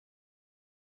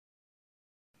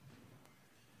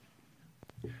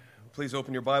Please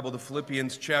open your Bible to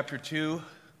Philippians chapter 2.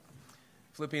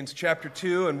 Philippians chapter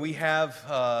 2, and we have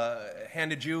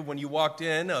handed you, when you walked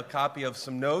in, a copy of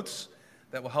some notes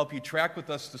that will help you track with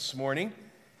us this morning.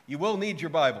 You will need your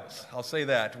Bibles, I'll say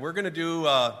that. We're going to do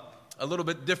a little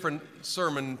bit different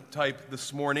sermon type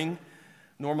this morning.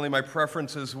 Normally my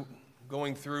preference is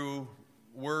going through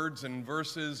words and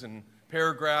verses and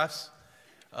paragraphs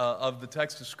of the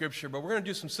text of Scripture, but we're going to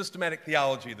do some systematic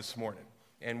theology this morning.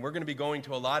 And we're going to be going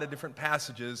to a lot of different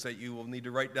passages that you will need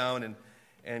to write down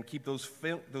and keep those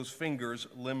fingers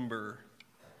limber.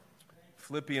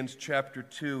 Philippians chapter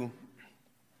 2.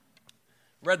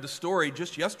 Read the story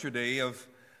just yesterday of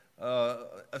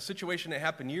a situation that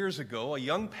happened years ago. A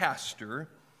young pastor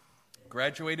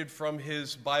graduated from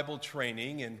his Bible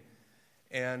training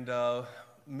and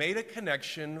made a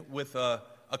connection with a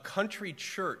country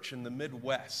church in the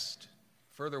Midwest,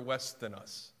 further west than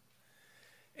us.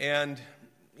 And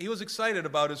he was excited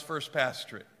about his first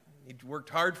pastorate. He'd worked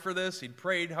hard for this. He'd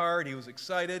prayed hard. He was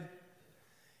excited.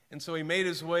 And so he made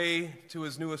his way to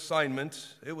his new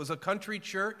assignment. It was a country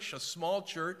church, a small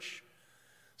church,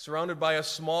 surrounded by a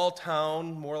small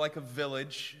town, more like a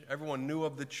village. Everyone knew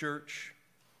of the church.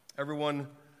 Everyone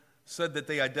said that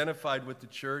they identified with the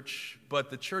church,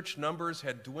 but the church numbers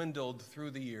had dwindled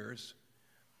through the years,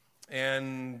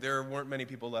 and there weren't many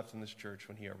people left in this church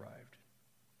when he arrived.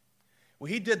 Well,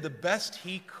 he did the best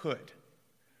he could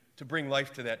to bring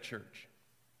life to that church.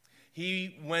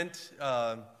 He went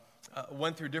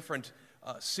through different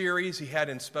series he had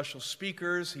in special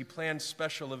speakers. He planned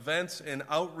special events and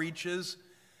outreaches.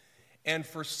 And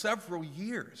for several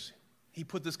years, he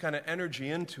put this kind of energy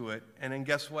into it. And then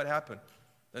guess what happened?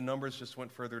 The numbers just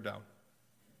went further down.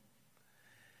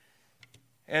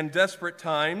 And desperate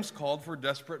times called for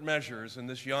desperate measures. And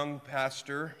this young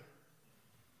pastor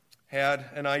had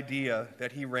an idea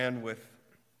that he ran with.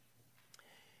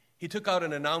 He took out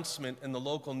an announcement in the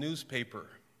local newspaper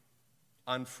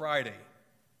on Friday.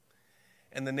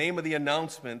 And the name of the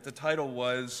announcement, the title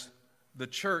was, "The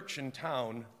Church in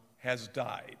Town Has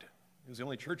Died." It was the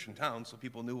only church in town, so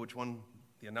people knew which one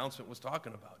the announcement was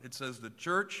talking about. It says, "The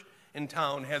church in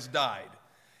town has died."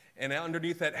 And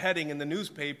underneath that heading in the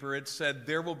newspaper, it said,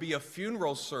 "There will be a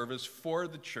funeral service for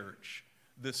the church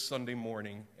this Sunday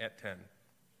morning at 10.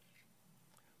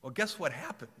 Well, guess what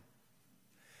happened?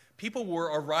 People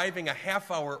were arriving a half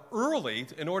hour early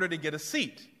in order to get a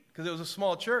seat because it was a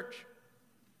small church.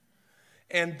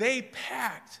 And they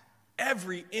packed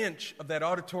every inch of that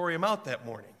auditorium out that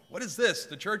morning. What is this?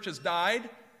 The church has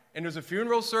died and there's a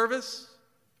funeral service?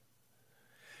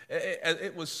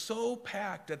 It was so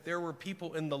packed that there were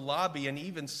people in the lobby and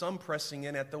even some pressing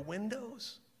in at the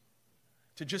windows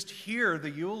to just hear the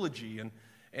eulogy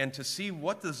and to see,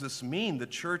 what does this mean? The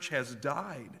church has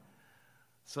died.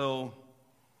 So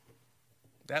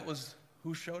that was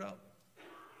who showed up.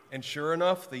 And sure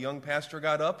enough, the young pastor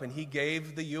got up and he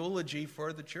gave the eulogy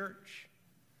for the church.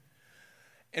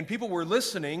 And people were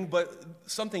listening, but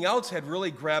something else had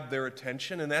really grabbed their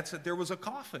attention, and that's that there was a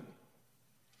coffin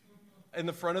in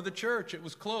the front of the church. It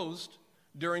was closed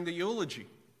during the eulogy.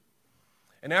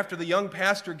 And after the young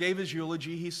pastor gave his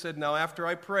eulogy, he said, "Now after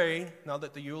I pray, now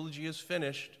that the eulogy is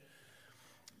finished,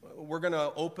 we're going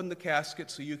to open the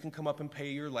casket so you can come up and pay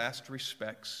your last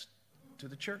respects to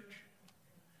the church."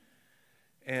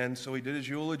 And so he did his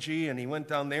eulogy, and he went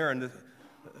down there, and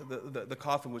the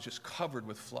coffin was just covered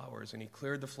with flowers. And he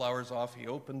cleared the flowers off, he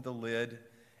opened the lid,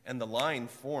 and the line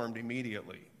formed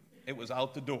immediately. It was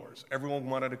out the doors. Everyone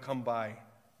wanted to come by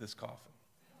this coffin.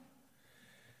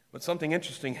 But something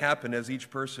interesting happened as each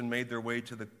person made their way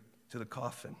to the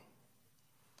coffin.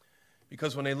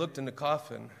 Because when they looked in the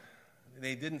coffin,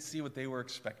 they didn't see what they were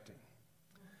expecting.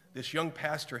 This young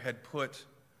pastor had put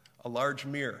a large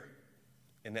mirror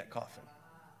in that coffin.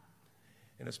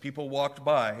 And as people walked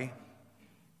by,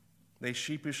 they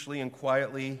sheepishly and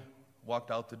quietly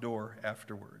walked out the door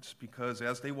afterwards. Because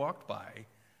as they walked by,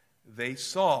 they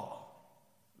saw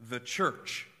the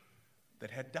church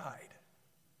that had died.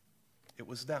 It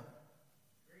was them.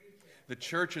 The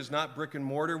church is not brick and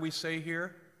mortar, we say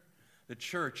here. The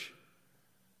church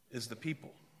is the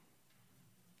people.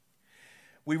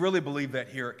 We really believe that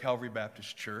here at Calvary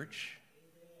Baptist Church.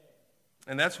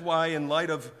 And that's why, in light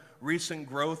of recent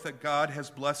growth that God has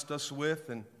blessed us with,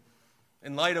 and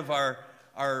in light of our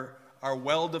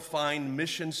well-defined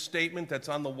mission statement that's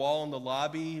on the wall in the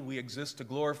lobby, we exist to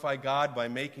glorify God by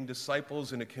making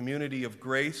disciples in a community of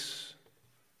grace.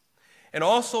 And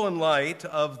also in light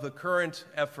of the current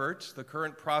efforts, the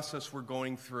current process we're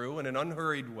going through in an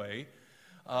unhurried way,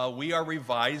 we are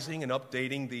revising and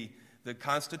updating the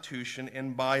Constitution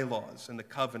and bylaws and the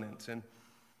covenant.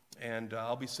 And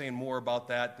I'll be saying more about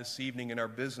that this evening in our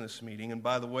business meeting. And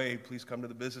by the way, please come to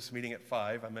the business meeting at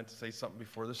 5. I meant to say something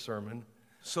before the sermon.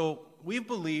 So we've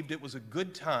believed it was a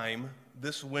good time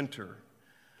this winter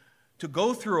to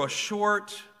go through a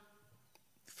short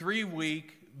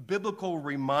 3-week biblical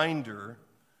reminder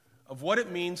of what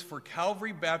it means for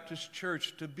Calvary Baptist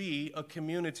Church to be a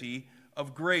community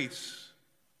of grace.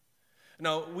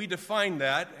 Now, we define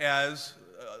that as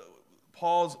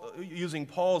using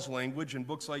Paul's language in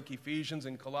books like Ephesians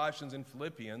and Colossians and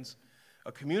Philippians.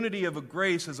 A community of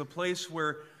grace is a place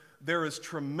where there is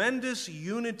tremendous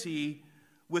unity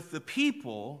with the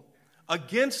people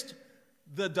against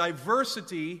the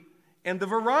diversity and the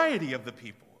variety of the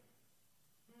people.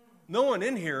 No one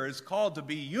in here is called to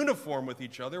be uniform with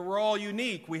each other. We're all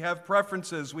unique. We have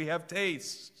preferences. We have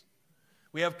tastes.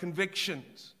 We have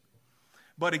convictions.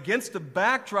 But against the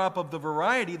backdrop of the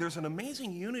variety, there's an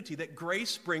amazing unity that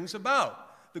grace brings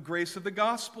about, the grace of the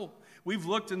gospel. We've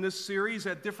looked in this series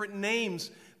at different names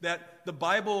that the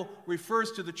Bible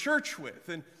refers to the church with.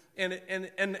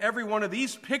 And every one of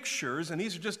these pictures, and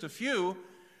these are just a few,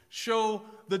 show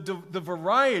the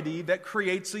variety that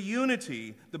creates a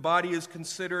unity. The body is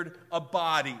considered a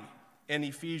body in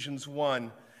Ephesians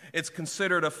 1. It's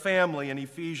considered a family in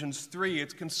Ephesians 3.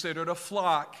 It's considered a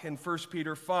flock in 1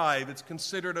 Peter 5. It's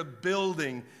considered a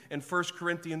building in 1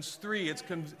 Corinthians 3.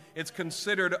 It's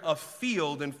considered a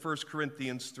field in 1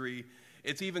 Corinthians 3.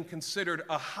 It's even considered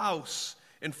a house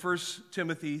in 1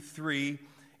 Timothy 3.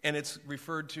 And it's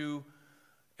referred to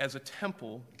as a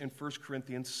temple in 1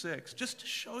 Corinthians 6. Just to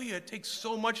show you, it takes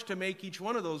so much to make each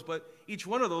one of those, but each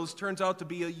one of those turns out to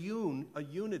be a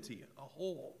unity, a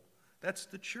whole. That's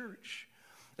the church.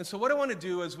 And so what I want to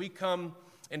do as we come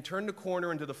and turn the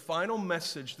corner into the final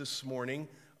message this morning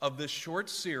of this short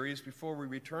series before we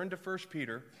return to 1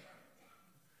 Peter,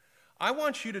 I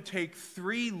want you to take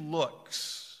 3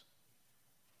 looks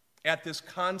at this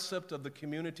concept of the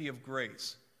community of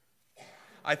grace.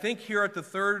 I think here at the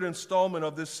 3rd installment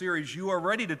of this series, you are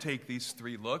ready to take these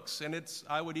 3 looks, and it's,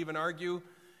 I would even argue,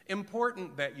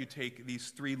 important that you take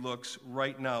these 3 looks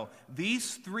right now.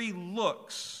 These 3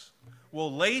 looks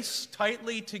will lace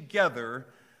tightly together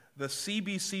the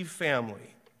CBC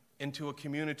family into a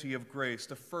community of grace.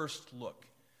 The first look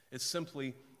is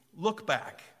simply look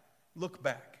back. Look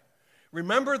back.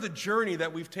 Remember the journey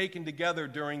that we've taken together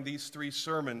during these 3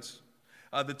 sermons,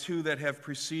 the 2 that have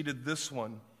preceded this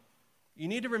one. You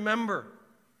need to remember,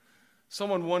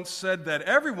 someone once said that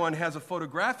everyone has a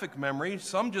photographic memory,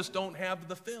 some just don't have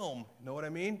the film. Know what I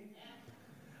mean?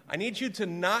 I need you to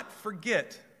not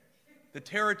forget the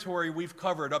territory we've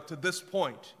covered up to this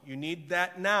point. You need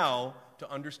that now to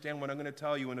understand what I'm going to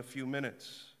tell you in a few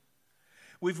minutes.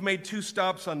 We've made 2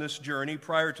 stops on this journey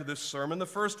prior to this sermon. The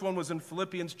first one was in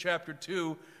Philippians chapter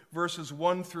 2, verses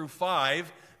 1 through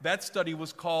 5. That study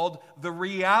was called The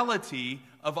Reality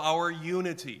of Our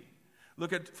Unity.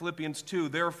 Look at Philippians 2.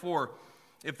 Therefore,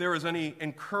 if there is any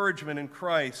encouragement in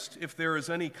Christ, if there is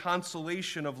any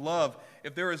consolation of love,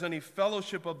 if there is any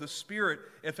fellowship of the Spirit,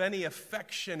 if any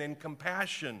affection and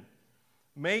compassion,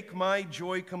 make my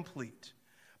joy complete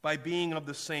by being of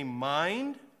the same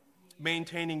mind,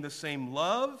 maintaining the same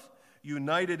love,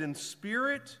 united in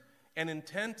spirit, and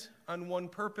intent on one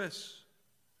purpose.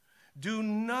 Do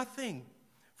nothing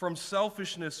from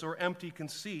selfishness or empty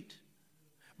conceit,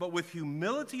 but with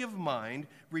humility of mind,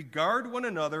 regard one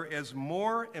another as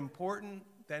more important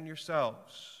than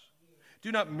yourselves.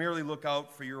 Do not merely look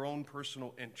out for your own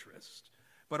personal interest,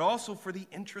 but also for the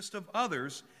interest of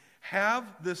others.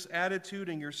 Have this attitude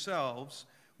in yourselves,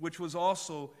 which was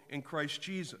also in Christ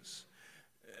Jesus.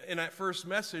 In that first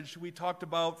message, we talked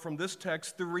about, from this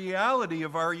text, the reality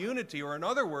of our unity, or in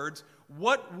other words,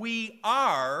 what we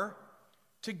are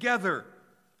together.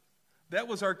 That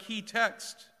was our key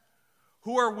text.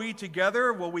 Who are we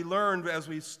together? Well, we learned as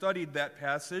we studied that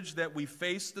passage that we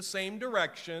face the same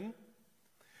direction,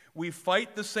 we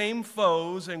fight the same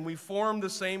foes, and we form the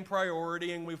same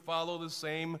priority, and we follow the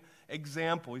same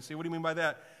example. You say, what do you mean by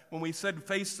that? When we said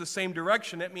face the same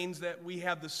direction, that means that we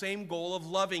have the same goal of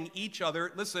loving each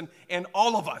other, listen, and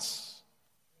all of us.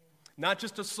 Not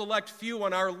just a select few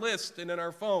on our list and in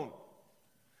our phone.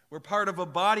 We're part of a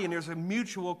body, and there's a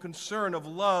mutual concern of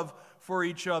love for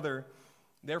each other.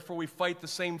 Therefore, we fight the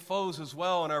same foes as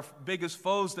well, and our biggest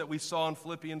foes that we saw in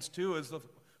Philippians 2 is the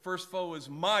first foe is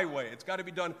my way. It's got to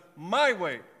be done my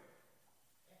way.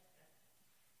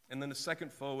 And then the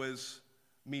second foe is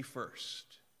me first.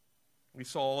 We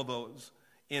saw all those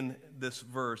in this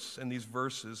verse, in these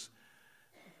verses.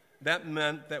 That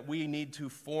meant that we need to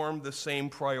form the same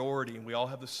priority, and we all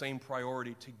have the same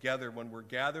priority together when we're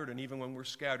gathered and even when we're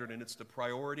scattered, and it's the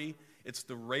priority, it's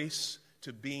the race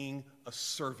to being a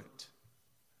servant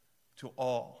to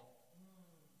all.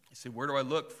 You say, where do I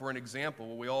look for an example?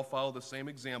 Well, we all follow the same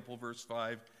example, verse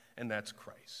 5, and that's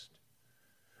Christ.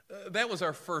 That was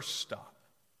our first stop.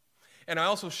 And I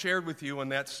also shared with you in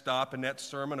that stop, in that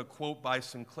sermon, a quote by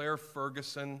Sinclair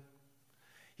Ferguson.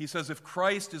 He says, if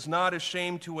Christ is not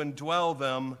ashamed to indwell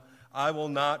them, I will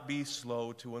not be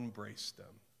slow to embrace them.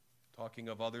 Talking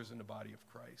of others in the body of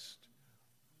Christ.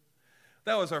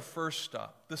 That was our first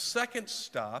stop. The second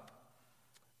stop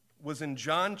was in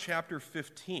John chapter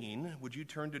 15. Would you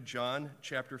turn to John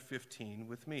chapter 15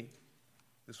 with me?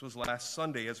 This was last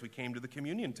Sunday as we came to the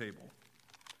communion table.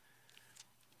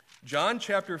 John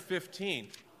chapter 15.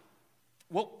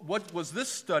 What was this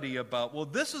study about? Well,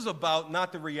 this is about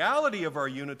not the reality of our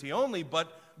unity only,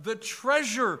 but the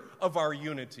treasure of our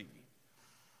unity.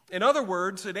 In other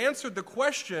words, it answered the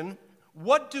question,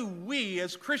 what do we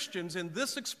as Christians in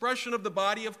this expression of the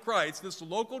body of Christ, this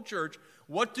local church,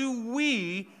 what do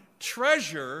we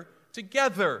treasure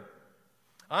together?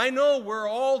 I know we're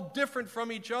all different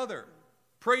from each other.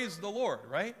 Praise the Lord,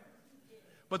 right?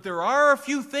 But there are a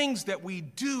few things that we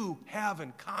do have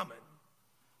in common.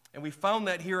 And we found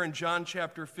that here in John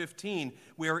chapter 15.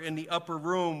 We are in the upper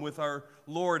room with our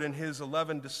Lord and his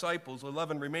 11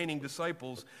 remaining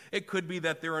disciples. It could be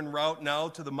that they're en route now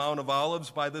to the Mount of Olives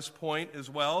by this point as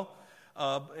well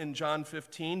in John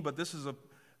 15. But this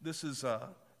is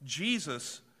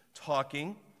Jesus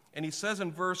talking. And he says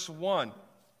in verse 1,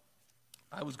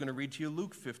 I was going to read to you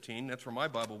Luke 15. That's where my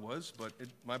Bible was, but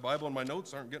my Bible and my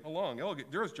notes aren't getting along.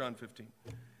 There's John 15.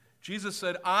 Jesus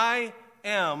said, I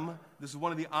am, this is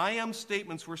one of the I am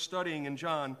statements we're studying in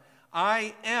John,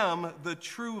 I am the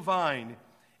true vine,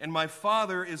 and my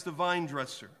Father is the vine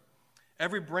dresser.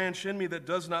 Every branch in me that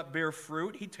does not bear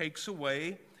fruit, he takes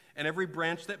away, and every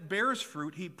branch that bears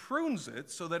fruit, he prunes it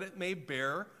so that it may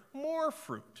bear more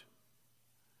fruit.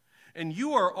 And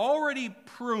you are already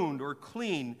pruned or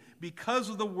clean because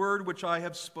of the word which I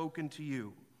have spoken to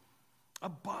you.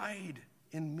 Abide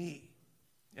in me,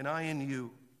 and I in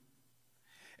you.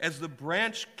 As the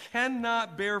branch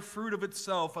cannot bear fruit of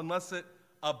itself unless it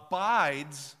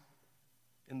abides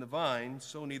in the vine,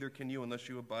 so neither can you unless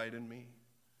you abide in me.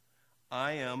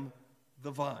 I am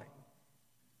the vine.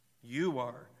 You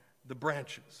are the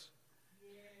branches.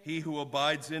 He who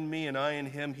abides in me and I in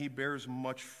him, he bears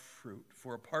much fruit.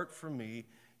 For apart from me,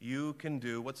 you can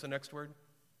do, what's the next word?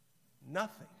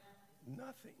 Nothing.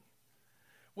 Nothing.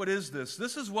 What is this?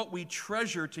 This is what we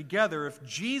treasure together. If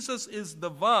Jesus is the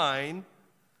vine,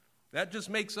 that just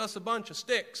makes us a bunch of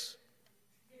sticks.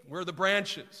 We're the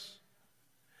branches.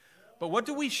 But what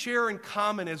do we share in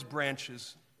common as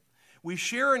branches? We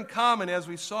share in common, as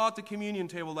we saw at the communion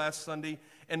table last Sunday,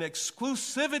 an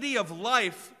exclusivity of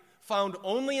life found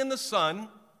only in the Son.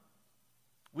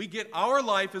 We get our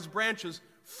life as branches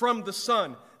from the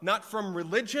Son, not from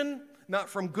religion, not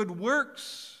from good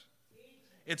works.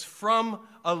 It's from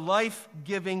a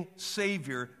life-giving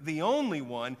Savior, the only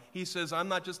one. He says, I'm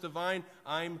not just a vine,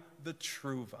 I'm the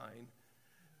true vine.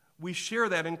 We share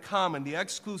that in common, the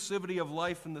exclusivity of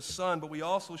life in the Son, but we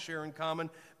also share in common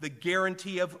the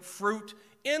guarantee of fruit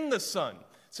in the Son.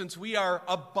 Since we are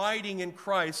abiding in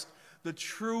Christ, the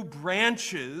true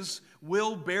branches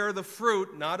will bear the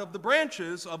fruit, not of the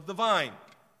branches, of the vine.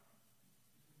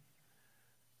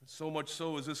 So much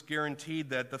so is this guaranteed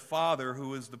that the Father,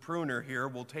 who is the pruner here,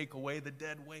 will take away the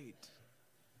dead weight.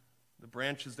 The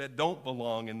branches that don't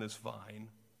belong in this vine,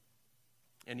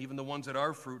 and even the ones that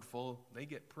are fruitful, they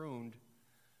get pruned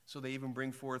so they even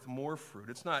bring forth more fruit.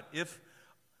 It's not if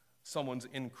someone's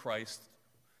in Christ,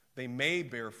 they may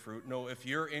bear fruit. No, if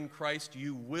you're in Christ,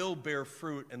 you will bear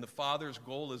fruit, and the Father's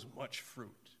goal is much fruit.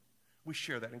 We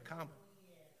share that in common.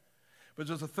 But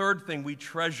there's a third thing we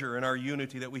treasure in our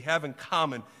unity that we have in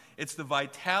common. It's the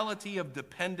vitality of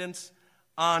dependence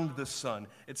on the Son.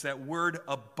 It's that word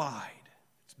abide.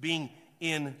 It's being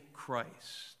in Christ.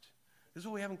 This is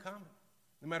what we have in common.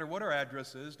 No matter what our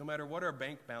address is, no matter what our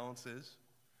bank balance is,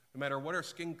 no matter what our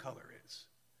skin color is,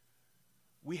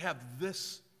 we have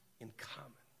this in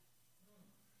common.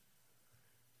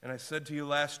 And I said to you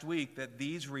last week that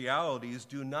these realities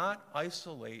do not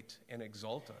isolate and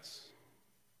exalt us.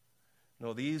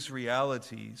 No, these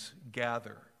realities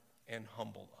gather and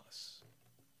humble us.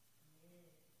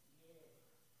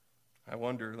 I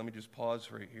wonder, let me just pause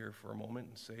right here for a moment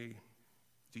and say,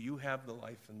 do you have the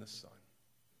life in the Son?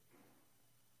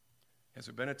 Has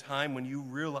there been a time when you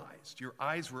realized your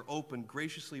eyes were opened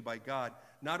graciously by God,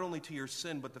 not only to your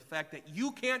sin, but the fact that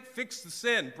you can't fix the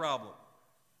sin problem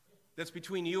that's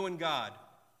between you and God?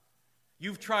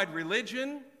 You've tried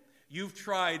religion, you've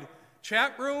tried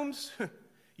chat rooms,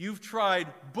 you've tried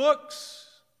books,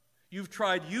 You've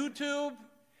tried YouTube,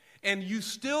 and you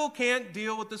still can't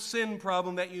deal with the sin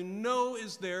problem that you know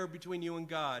is there between you and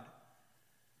God.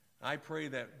 I pray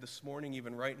that this morning,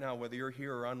 even right now, whether you're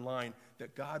here or online,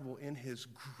 that God will, in His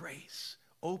grace,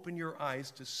 open your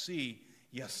eyes to see,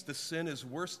 yes, the sin is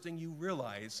worse than you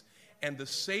realize, and the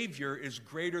Savior is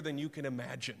greater than you can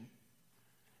imagine.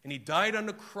 And He died on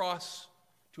the cross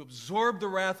to absorb the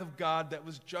wrath of God that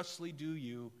was justly due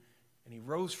you, and He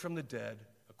rose from the dead,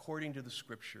 according to the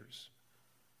Scriptures.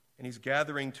 And He's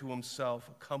gathering to Himself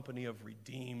a company of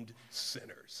redeemed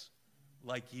sinners,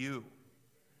 like you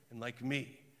and like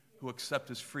me, who accept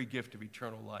His free gift of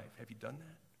eternal life. Have you done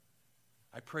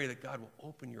that? I pray that God will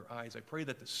open your eyes. I pray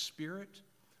that the Spirit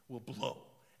will blow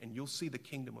and you'll see the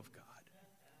kingdom of God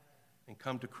and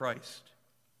come to Christ.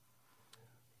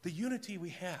 The unity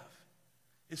we have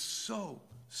is so,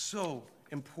 so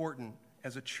important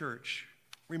as a church.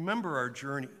 Remember our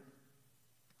journey.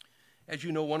 As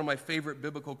you know, one of my favorite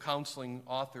biblical counseling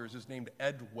authors is named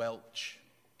Ed Welch,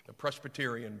 a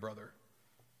Presbyterian brother.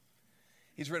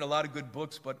 He's written a lot of good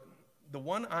books, but the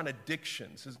one on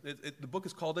addictions, the book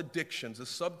is called Addictions. The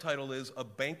subtitle is A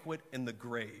Banquet in the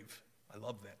Grave. I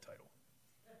love that title.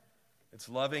 It's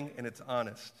loving and it's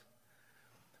honest.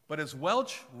 But as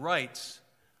Welch writes,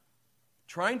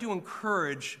 trying to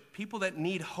encourage people that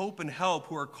need hope and help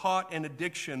who are caught in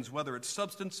addictions, whether it's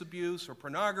substance abuse or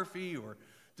pornography or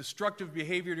destructive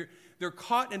behavior, they're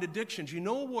caught in addictions. You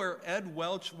know where Ed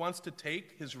Welch wants to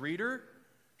take his reader?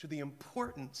 To the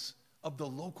importance of the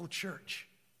local church.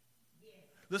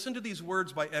 Listen to these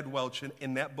words by Ed Welch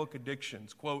in that book,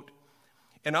 Addictions. Quote,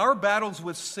 "In our battles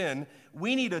with sin,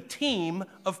 we need a team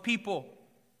of people.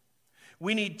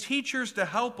 We need teachers to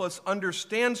help us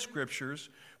understand Scriptures,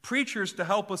 preachers to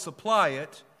help us apply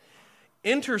it,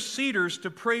 interceders to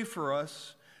pray for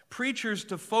us, preachers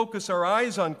to focus our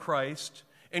eyes on Christ,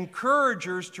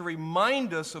 encouragers to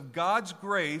remind us of God's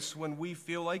grace when we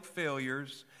feel like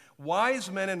failures, wise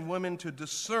men and women to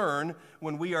discern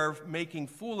when we are making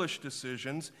foolish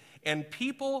decisions, and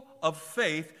people of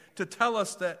faith to tell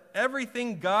us that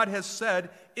everything God has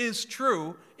said is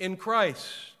true in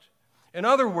Christ." In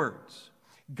other words,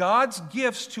 God's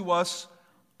gifts to us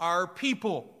are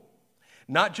people,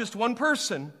 not just one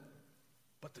person,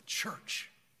 but the church.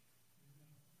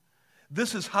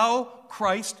 This is how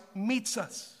Christ meets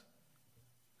us.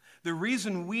 The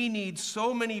reason we need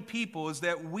so many people is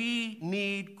that we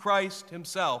need Christ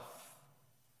Himself.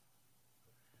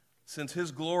 Since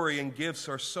His glory and gifts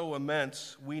are so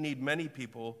immense, we need many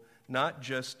people, not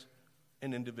just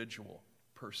an individual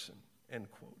person. End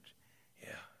quote.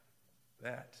 Yeah,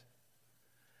 that.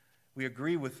 We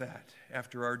agree with that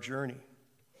after our journey.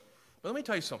 But let me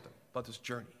tell you something about this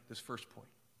journey, this first point.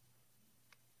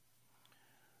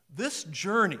 This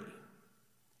journey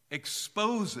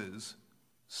exposes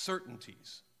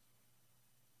certainties.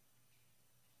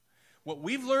 What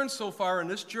we've learned so far in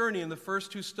this journey in the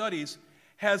first two studies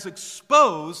has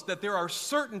exposed that there are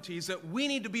certainties that we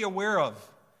need to be aware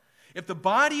of. If the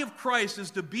body of Christ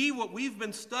is to be what we've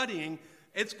been studying,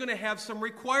 it's going to have some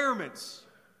requirements,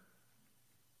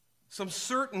 some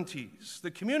certainties.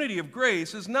 The community of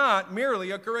grace is not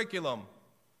merely a curriculum.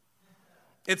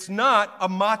 It's not a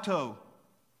motto.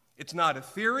 It's not a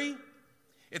theory.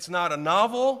 It's not a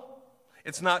novel.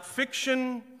 It's not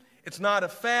fiction, it's not a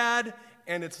fad,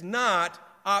 and it's not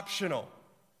optional.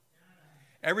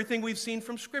 Everything we've seen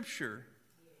from Scripture,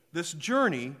 this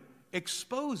journey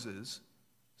exposes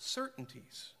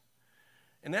certainties.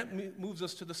 And that moves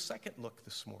us to the second look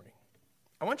this morning.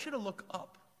 I want you to look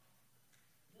up.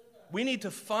 We need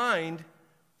to find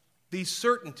these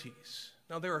certainties.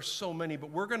 Now, there are so many,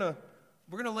 but we're going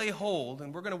to lay hold,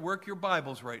 and we're going to work your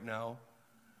Bibles right now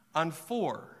on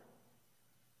 4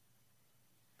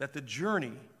 that the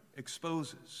journey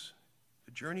exposes.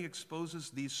 The journey exposes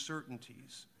these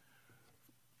certainties.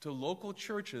 To local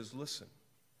churches, listen,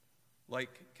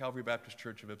 like Calvary Baptist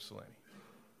Church of Ypsilanti.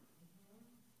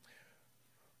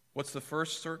 What's the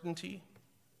first certainty?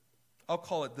 I'll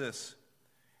call it this: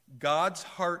 God's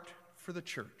heart for the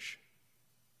church.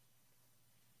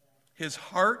 His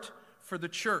heart for the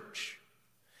church.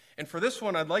 And for this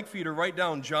one, I'd like for you to write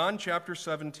down John chapter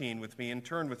 17 with me and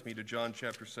turn with me to John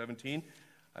chapter 17.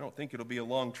 I don't think it'll be a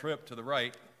long trip to the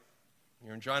right.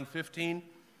 You're in John 15.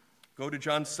 Go to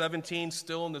John 17,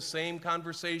 still in the same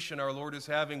conversation our Lord is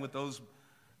having with those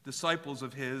disciples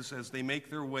of His as they make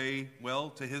their way, well,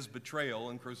 to His betrayal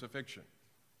and crucifixion.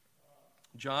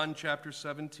 John chapter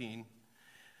 17.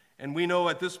 And we know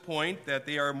at this point that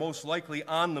they are most likely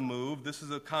on the move. This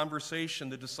is a conversation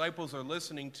the disciples are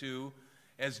listening to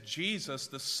as Jesus,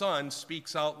 the Son,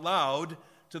 speaks out loud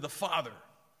to the Father.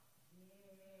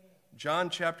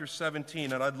 John chapter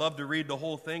 17, and I'd love to read the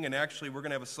whole thing, and actually we're going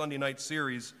to have a Sunday night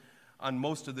series on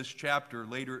most of this chapter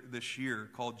later this year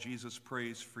called Jesus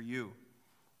Prays for You.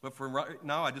 But for right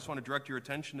now, I just want to direct your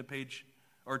attention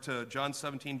to John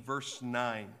 17, verse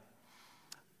 9.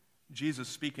 Jesus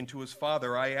speaking to his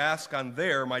Father, I ask on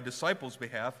my disciples'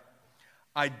 behalf.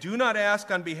 I do not ask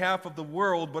on behalf of the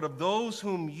world, but of those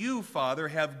whom you, Father,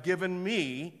 have given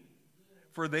me,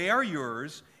 for they are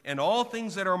yours, and all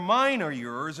things that are mine are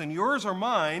yours, and yours are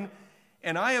mine,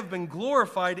 and I have been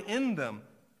glorified in them.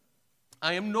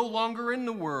 I am no longer in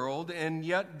the world, and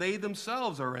yet they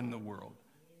themselves are in the world,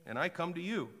 and I come to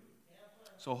you.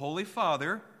 So, Holy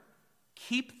Father,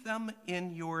 keep them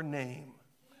in your name,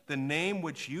 the name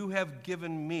which you have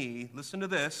given me. Listen to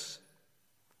this,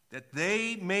 that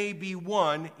they may be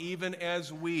one, even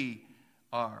as we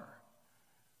are.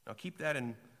 Now, keep that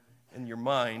in your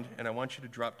mind, and I want you to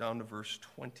drop down to verse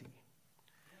 20.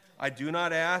 I do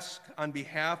not ask on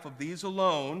behalf of these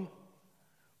alone,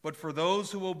 but for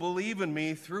those who will believe in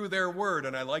me through their word.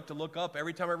 And I like to look up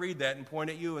every time I read that and point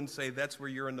at you and say, that's where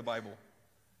you're in the Bible.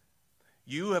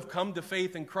 You have come to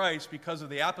faith in Christ because of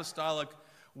the apostolic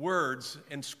words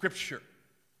in Scripture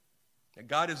that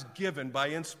God has given by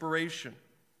inspiration.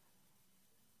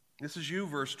 This is you,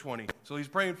 verse 20. So he's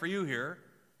praying for you here.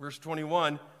 Verse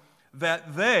 21,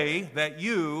 that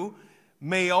you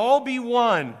may all be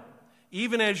one,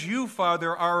 even as you,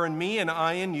 Father, are in me and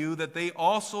I in you, that they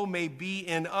also may be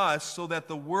in us, so that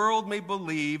the world may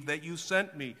believe that you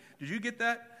sent me. Did you get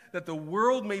that? That the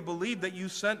world may believe that you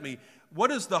sent me. What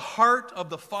is the heart of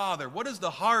the Father? What is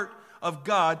the heart of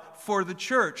God for the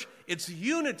church? It's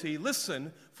unity,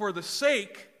 listen, for the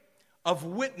sake of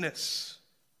witness.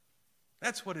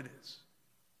 That's what it is.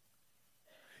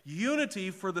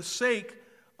 Unity for the sake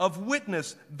of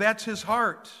witness. That's his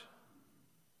heart.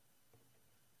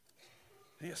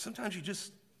 Yeah, sometimes you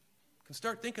just can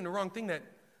start thinking the wrong thing, that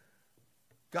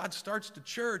God starts the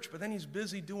church, but then he's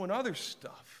busy doing other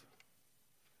stuff.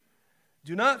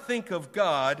 Do not think of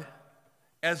God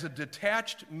as a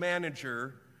detached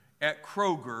manager at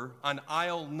Kroger on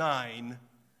aisle 9,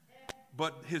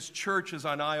 but his church is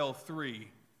on aisle 3.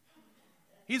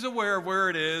 He's aware of where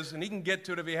it is, and he can get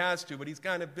to it if he has to, but he's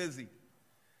kind of busy.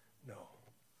 No.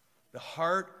 The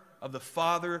heart of the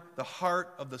Father, the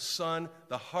heart of the Son,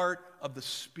 the heart of the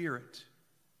Spirit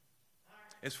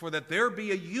is for that there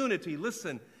be a unity.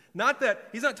 Listen, not that,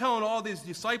 he's not telling all these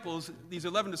disciples, these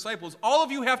 11 disciples, all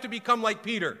of you have to become like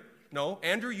Peter. No,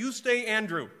 Andrew, you stay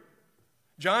Andrew.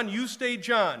 John, you stay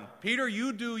John. Peter,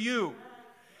 you do you.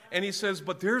 And he says,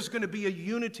 but there's going to be a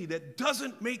unity that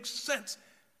doesn't make sense.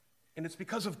 And it's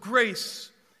because of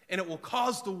grace, and it will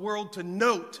cause the world to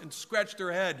note and scratch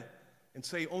their head and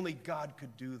say, only God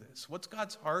could do this. What's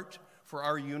God's heart for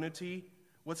our unity?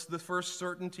 What's the first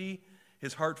certainty?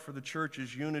 His heart for the church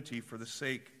is unity for the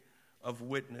sake of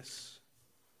witness.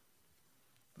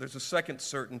 There's a second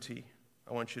certainty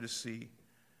I want you to see.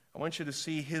 I want you to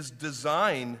see his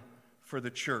design for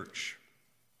the church.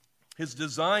 His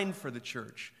design for the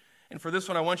church. And for this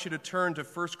one, I want you to turn to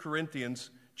 1 Corinthians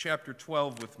chapter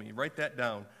 12 with me. Write that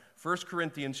down. 1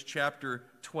 Corinthians chapter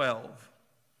 12.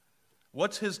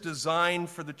 What's his design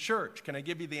for the church? Can I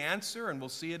give you the answer, and we'll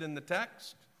see it in the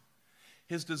text?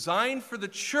 His design for the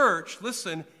church,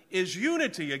 listen, is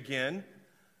unity again,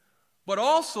 but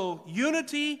also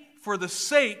unity for the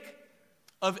sake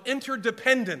of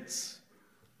interdependence.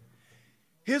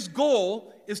 His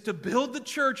goal is to build the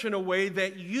church in a way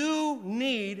that you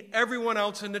need everyone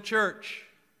else in the church.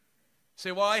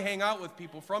 Say, well, I hang out with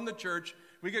people from the church.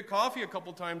 We get coffee a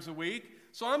couple times a week,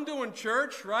 so I'm doing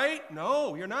church, right?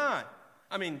 No, you're not.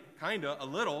 I mean, kind of, a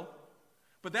little.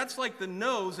 But that's like the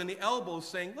nose and the elbows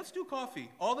saying, let's do coffee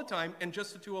all the time and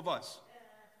just the two of us.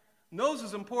 Nose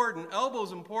is important, elbow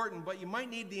is important, but you might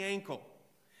need the ankle.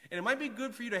 And it might be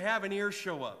good for you to have an ear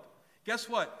show up. Guess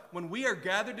what? When we are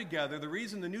gathered together, the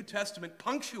reason the New Testament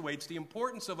punctuates the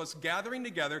importance of us gathering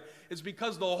together is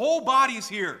because the whole body's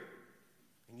here.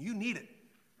 And you need it.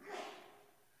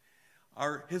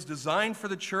 His design for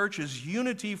the church is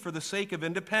unity for the sake of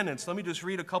independence. Let me just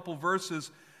read a couple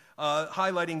verses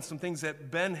highlighting some things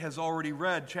that Ben has already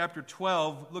read. Chapter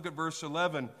 12, look at verse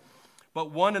 11.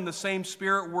 But one and the same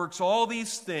Spirit works all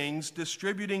these things,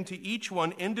 distributing to each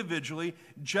one individually,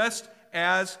 just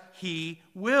as he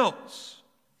wills.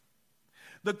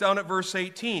 Look down at verse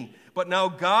 18. But now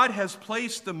God has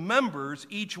placed the members,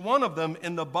 each one of them,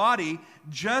 in the body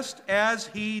just as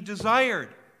he desired.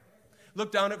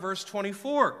 Look down at verse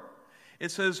 24.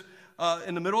 It says,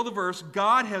 in the middle of the verse,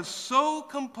 God has so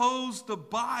composed the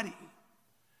body.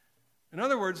 In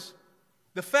other words,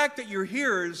 the fact that you're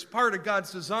here is part of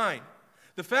God's design.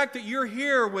 The fact that you're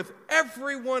here with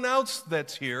everyone else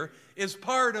that's here is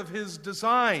part of his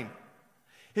design.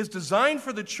 His design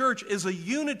for the church is a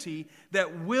unity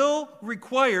that will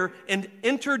require an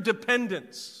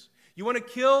interdependence. You want to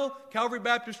kill Calvary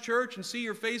Baptist Church and see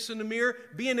your face in the mirror?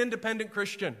 Be an independent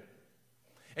Christian.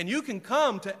 And you can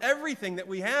come to everything that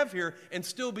we have here and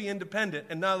still be independent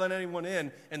and not let anyone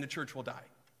in, and the church will die.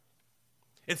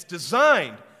 It's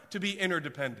designed to be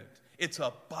interdependent. It's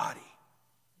a body.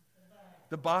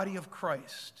 The body of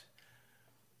Christ.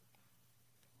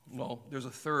 Well, there's a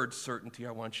third certainty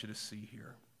I want you to see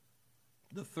here.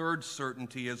 The third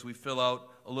certainty, as we fill out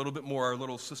a little bit more our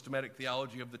little systematic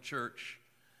theology of the church,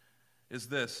 is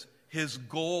this: his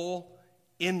goal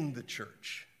in the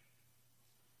church.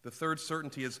 The third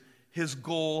certainty is his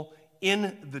goal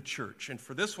in the church. And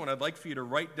for this one, I'd like for you to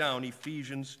write down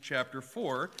Ephesians chapter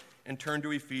 4 and turn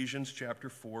to Ephesians chapter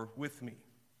 4 with me.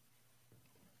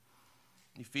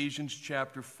 Ephesians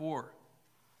chapter 4.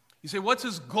 You say, what's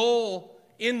his goal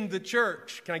in the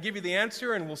church? Can I give you the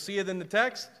answer and we'll see it in the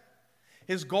text?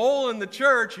 His goal in the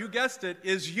church, you guessed it,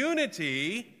 is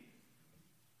unity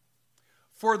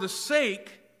for the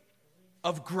sake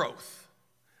of growth.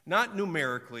 Not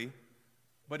numerically,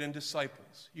 but in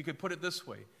disciples. You could put it this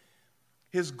way.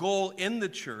 His goal in the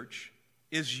church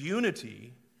is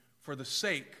unity for the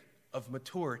sake of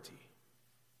maturity.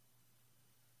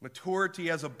 Maturity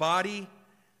as a body,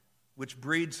 which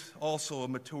breeds also a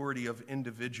maturity of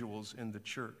individuals in the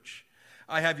church.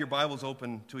 I have your Bibles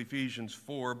open to Ephesians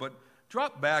 4, but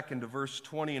drop back into verse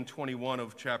 20 and 21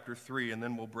 of chapter 3, and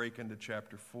then we'll break into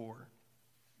chapter 4.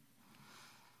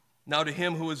 Now to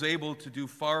him who is able to do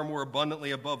far more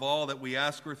abundantly above all that we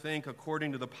ask or think,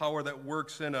 according to the power that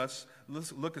works in us,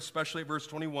 look especially at verse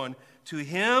 21, to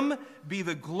him be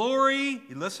the glory,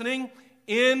 you listening,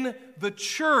 in the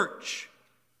church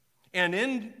and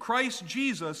in Christ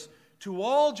Jesus to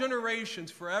all generations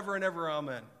forever and ever,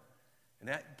 amen. And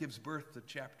that gives birth to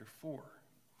chapter 4.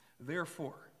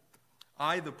 Therefore,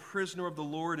 I, the prisoner of the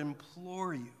Lord,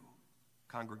 implore you,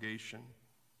 congregation,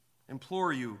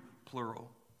 implore you, plural,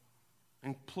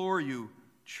 implore you,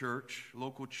 church,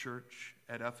 local church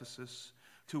at Ephesus,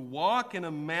 to walk in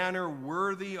a manner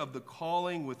worthy of the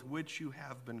calling with which you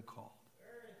have been called,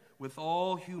 with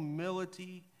all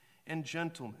humility and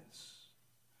gentleness,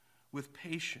 with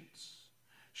patience,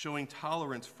 showing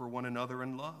tolerance for one another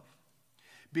in love,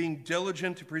 being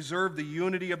diligent to preserve the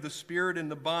unity of the Spirit in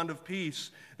the bond of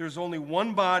peace. There's only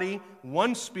one body,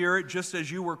 one Spirit, just as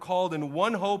you were called in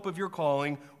one hope of your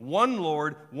calling, one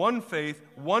Lord, one faith,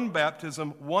 one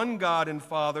baptism, one God and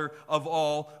Father of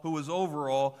all, who is over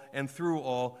all and through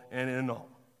all and in all.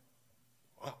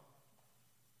 Wow.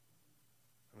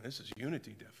 I mean, this is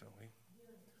unity, definitely.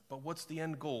 But what's the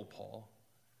end goal, Paul?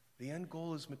 The end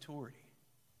goal is maturity.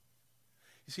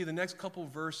 You see, the next couple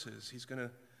verses, he's going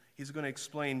to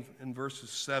explain in verses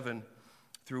 7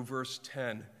 through verse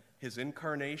 10 his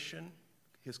incarnation,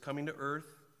 his coming to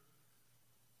earth,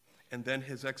 and then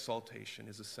his exaltation,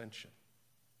 his ascension.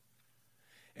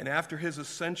 And after his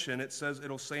ascension,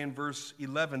 it'll say in verse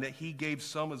 11 that he gave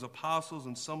some as apostles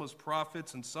and some as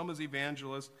prophets and some as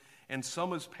evangelists and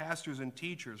some as pastors and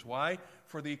teachers. Why?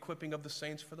 For the equipping of the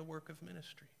saints for the work of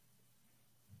ministry.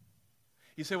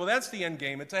 You say, well, that's the end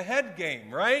game. It's a head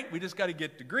game, right? We just got to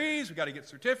get degrees, we got to get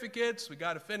certificates, we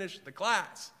got to finish the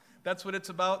class. That's what it's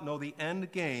about. No, the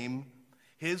end game,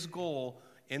 his goal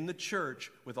in the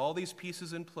church with all these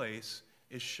pieces in place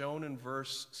is shown in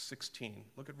verse 16.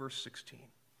 Look at verse 16.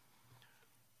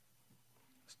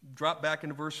 Drop back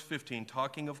into verse 15,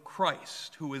 talking of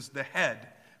Christ, who is the head,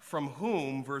 from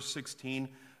whom, verse 16,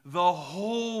 the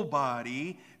whole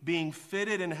body being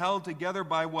fitted and held together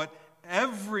by what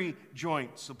every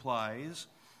joint supplies,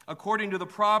 according to the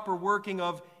proper working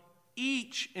of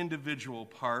each individual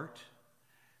part,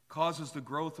 causes the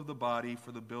growth of the body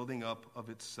for the building up of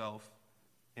itself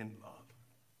in love.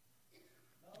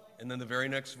 And then the very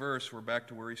next verse, we're back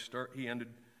to where he ended.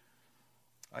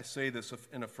 I say this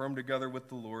and affirm together with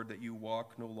the Lord that you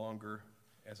walk no longer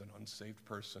as an unsaved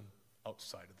person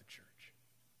outside of the church.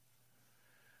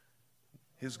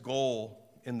 His goal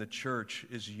in the church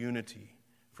is unity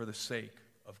for the sake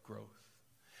of growth.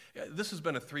 This has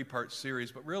been a 3-part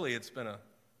series, but really it's been a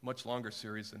much longer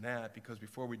series than that, because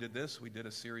before we did this, we did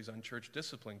a series on church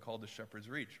discipline called The Shepherd's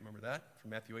Reach. Remember that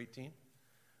from Matthew 18?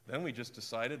 Then we just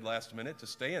decided last minute to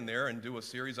stay in there and do a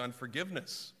series on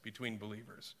forgiveness between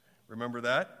believers. Remember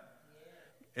that?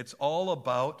 It's all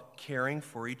about caring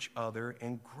for each other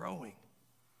and growing.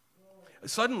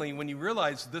 Suddenly, when you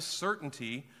realize this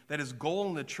certainty that his goal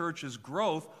in the church is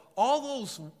growth, all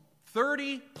those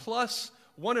 30 plus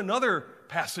one another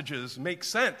passages make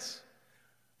sense.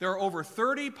 There are over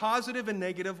 30 positive and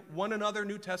negative one another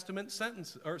New Testament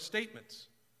statements.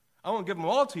 I won't give them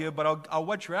all to you, but I'll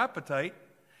whet your appetite.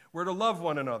 We're to love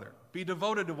one another, be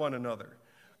devoted to one another,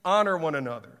 honor one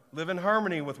another, live in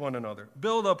harmony with one another,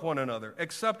 build up one another,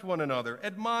 accept one another,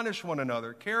 admonish one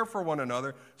another, care for one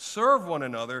another, serve one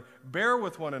another, bear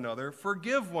with one another,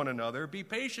 forgive one another, be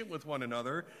patient with one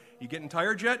another. You getting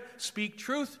tired yet? Speak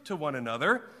truth to one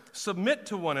another, submit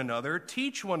to one another,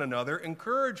 teach one another,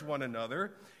 encourage one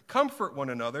another, comfort one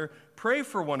another, pray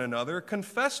for one another,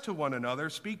 confess to one another,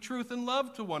 speak truth and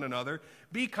love to one another,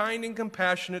 be kind and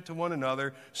compassionate to one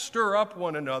another, stir up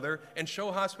one another, and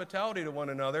show hospitality to one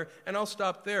another. And I'll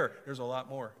stop there. There's a lot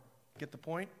more. Get the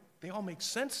point? They all make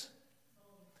sense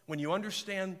when you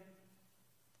understand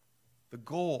the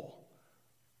goal,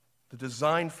 the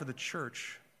design for the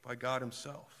church by God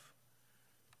himself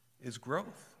is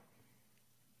growth.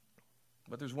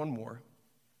 But there's one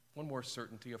more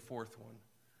certainty, a fourth one.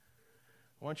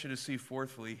 I want you to see,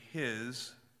 fourthly,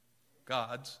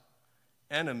 God's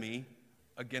enemy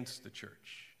against the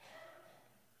church.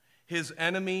 His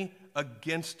enemy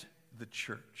against the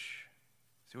church.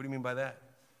 See, what do you mean by that?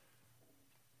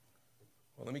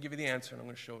 Well, let me give you the answer, and I'm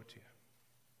going to show it to you.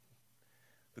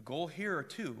 The goal here,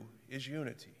 too, is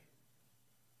unity.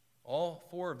 All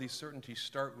four of these certainties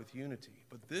start with unity,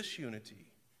 but this unity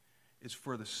is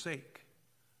for the sake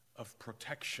of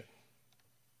protection.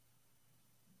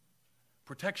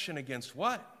 Protection against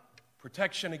what?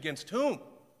 Protection against whom?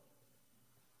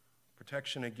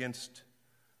 Protection against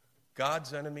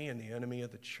God's enemy and the enemy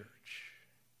of the church,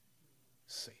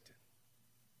 Satan,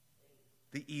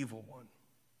 the evil one.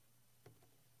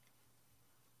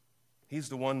 He's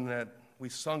the one that we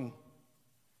sung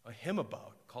a hymn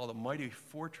about called "A Mighty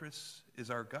Fortress is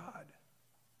Our God."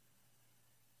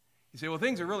 You say, well,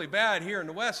 things are really bad here in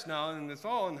the West now, and it's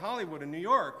all in Hollywood and New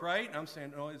York, right? And I'm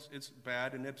saying, no, it's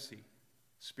bad in Ipsy.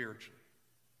 Spiritually.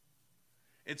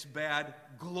 It's bad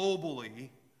globally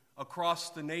across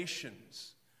the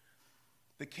nations.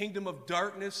 The kingdom of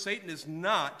darkness, Satan is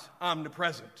not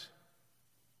omnipresent.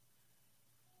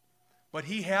 But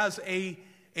he has a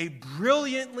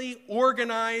brilliantly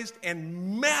organized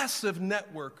and massive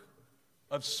network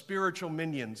of spiritual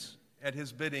minions at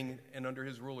his bidding and under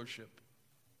his rulership.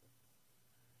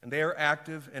 And they are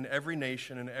active in every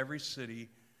nation, in every city.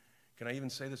 Can I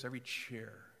even say this? Every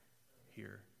chair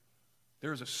here.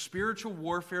 There is a spiritual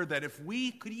warfare that if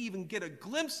we could even get a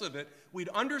glimpse of it, we'd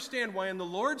understand why in the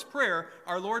Lord's Prayer,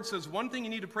 our Lord says one thing you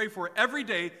need to pray for every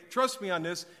day, trust me on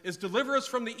this, is deliver us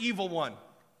from the evil one.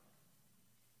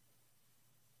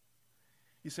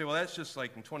 You say, well, that's just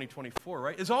like in 2024,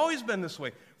 right? It's always been this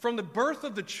way. From the birth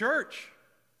of the church,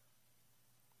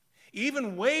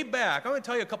 even way back, I'm going to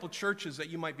tell you a couple churches that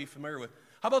you might be familiar with.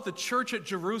 How about the church at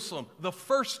Jerusalem, the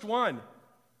first one?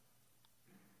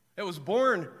 It was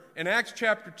born in Acts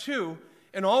chapter 2,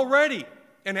 and already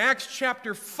in Acts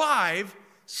chapter 5,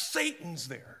 Satan's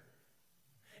there.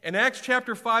 In Acts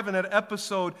chapter 5, in that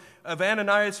episode of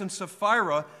Ananias and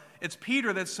Sapphira, it's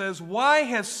Peter that says, "Why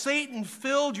has Satan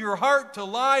filled your heart to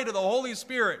lie to the Holy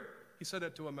Spirit?" He said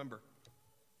that to a member.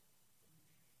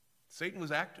 Satan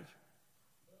was active.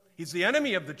 He's the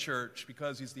enemy of the church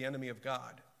because he's the enemy of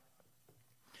God.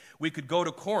 We could go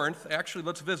to Corinth. Actually,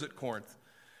 let's visit Corinth.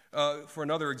 For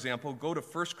another example, go to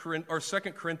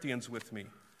 2 Corinthians with me.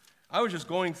 I was just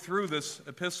going through this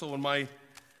epistle in my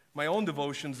own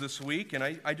devotions this week, and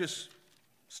I just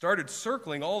started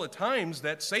circling all the times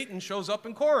that Satan shows up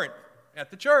in Corinth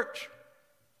at the church.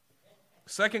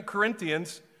 2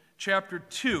 Corinthians chapter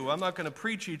 2. I'm not going to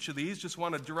preach each of these, just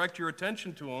want to direct your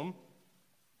attention to them.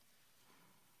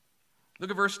 Look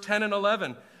at verse 10 and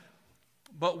 11.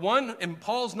 And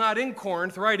Paul's not in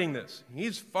Corinth writing this.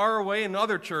 He's far away in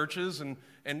other churches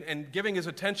and giving his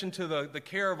attention to the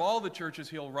care of all the churches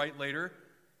he'll write later.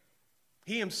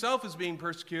 He himself is being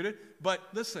persecuted, but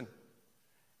listen,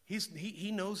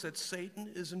 he knows that Satan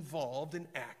is involved and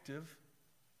active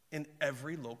in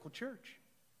every local church.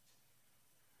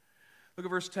 Look at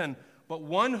verse 10. But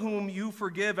one whom you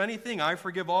forgive anything, I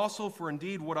forgive also, for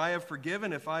indeed what I have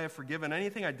forgiven, if I have forgiven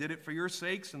anything, I did it for your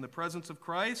sakes in the presence of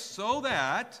Christ, so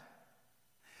that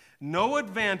no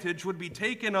advantage would be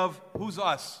taken of, who's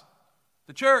us?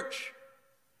 The church.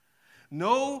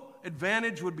 No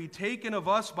advantage would be taken of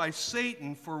us by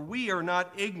Satan, for we are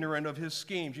not ignorant of his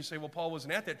schemes. You say, well, Paul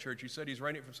wasn't at that church. You said he's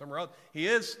writing it from somewhere else. He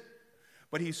is.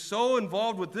 But he's so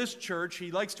involved with this church,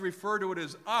 he likes to refer to it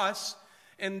as us.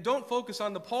 And don't focus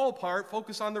on the Paul part,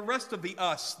 focus on the rest of the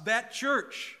us, that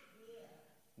church.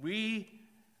 We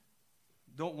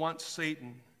don't want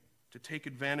Satan to take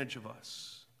advantage of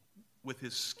us with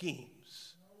his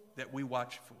schemes that we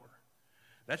watch for.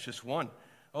 That's just one.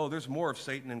 Oh, there's more of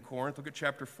Satan in Corinth. Look at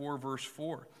chapter 4, verse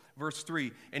 4. Verse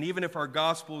 3, and even if our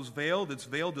gospel is veiled, it's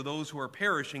veiled to those who are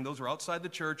perishing, those who are outside the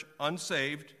church,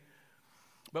 unsaved.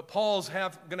 But Paul's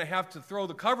going to have to throw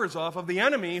the covers off of the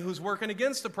enemy who's working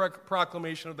against the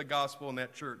proclamation of the gospel in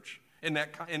that church,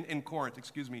 in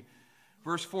Corinth,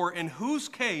 Verse 4, in whose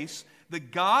case the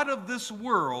God of this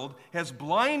world has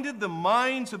blinded the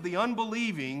minds of the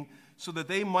unbelieving so that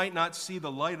they might not see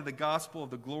the light of the gospel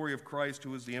of the glory of Christ,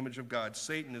 who is the image of God.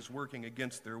 Satan is working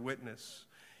against their witness.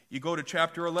 You go to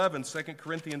chapter 11, 2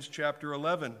 Corinthians chapter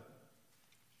 11,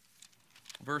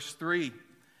 verse 3.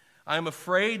 I am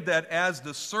afraid that as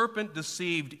the serpent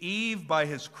deceived Eve by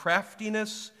his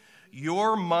craftiness,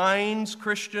 your minds,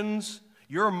 Christians,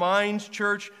 your minds,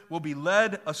 church, will be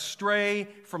led astray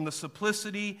from the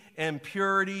simplicity and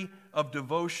purity of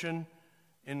devotion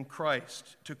in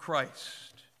Christ, to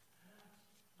Christ.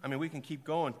 I mean, we can keep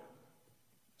going.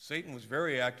 Satan was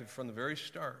very active from the very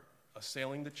start,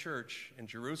 assailing the church in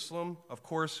Jerusalem, of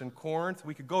course, in Corinth.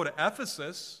 We could go to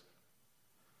Ephesus.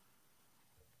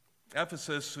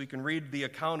 Ephesus, we can read the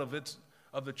account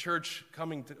of the church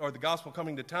coming to, or the gospel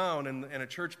coming to town, and a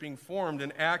church being formed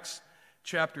in Acts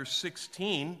chapter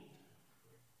 16.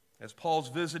 As Paul's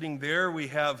visiting there, we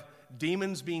have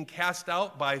demons being cast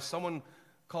out by someone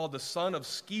called the sons of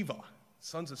Sceva.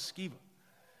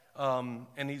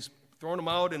 And he's throwing them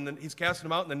out, and he's casting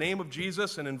them out in the name of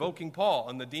Jesus and invoking Paul.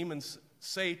 And the demons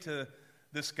say to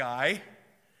this guy,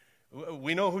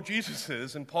 we know who Jesus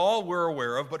is, and Paul we're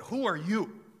aware of, but who are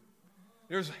you?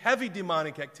 There's heavy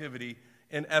demonic activity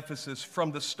in Ephesus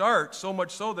from the start, so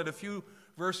much so that a few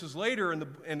verses later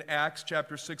in Acts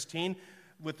chapter 16,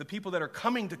 with the people that are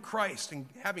coming to Christ and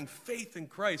having faith in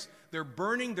Christ, they're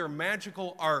burning their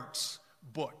magical arts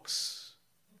books.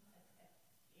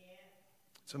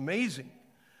 It's amazing.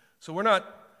 So we're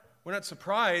not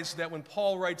surprised that when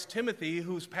Paul writes Timothy,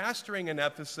 who's pastoring in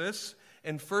Ephesus,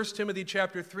 in 1 Timothy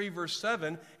chapter 3, verse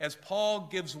 7, as Paul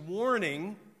gives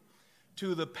warning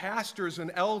to the pastors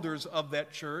and elders of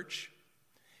that church,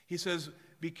 he says,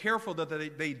 be careful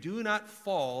that they do not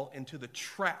fall into the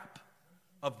trap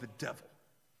of the devil.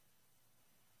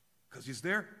 Because he's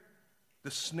there.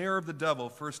 The snare of the devil,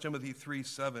 1 Timothy 3,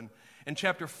 7. In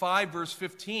chapter 5, verse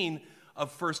 15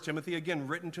 of 1 Timothy, again,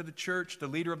 written to the church, the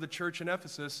leader of the church in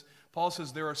Ephesus, Paul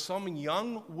says, there are some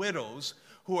young widows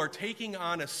who are taking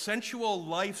on a sensual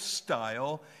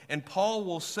lifestyle, and Paul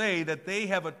will say that they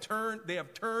have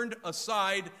turned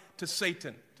aside to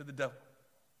Satan, to the devil.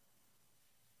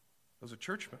 Those are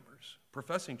church members,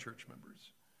 professing church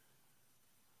members.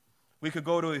 We could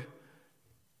go to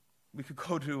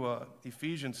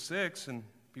Ephesians 6 and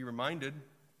be reminded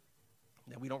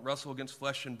that we don't wrestle against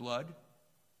flesh and blood,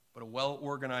 but a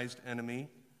well-organized enemy.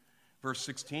 Verse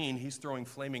 16, he's throwing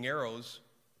flaming arrows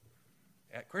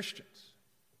at Christians.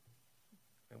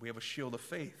 And we have a shield of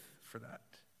faith for that.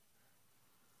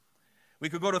 We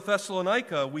could go to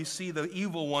Thessalonica. We see the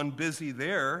evil one busy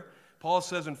there. Paul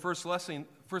says in 1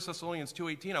 Thessalonians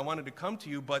 2:18, I wanted to come to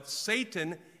you, but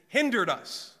Satan hindered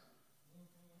us.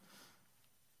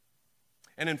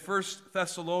 And in 1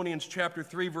 Thessalonians chapter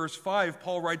 3, verse 5,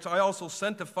 Paul writes, I also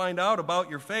sent to find out about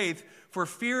your faith, for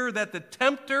fear that the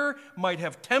tempter might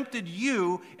have tempted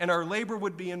you, and our labor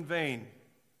would be in vain.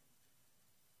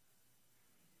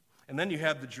 And then you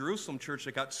have the Jerusalem church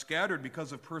that got scattered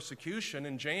because of persecution,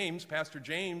 and Pastor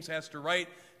James, has to write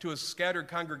to a scattered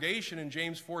congregation in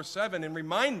James 4:7 and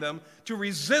remind them to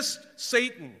resist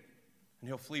Satan, and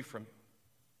he'll flee from you.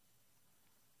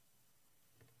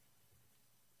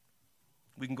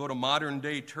 We can go to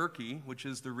modern-day Turkey, which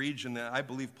is the region that I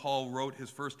believe Peter wrote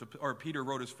his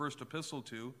first epistle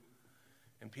to.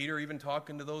 And Peter, even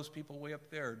talking to those people way up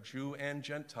there, Jew and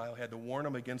Gentile, had to warn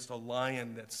them against a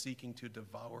lion that's seeking to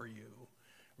devour you.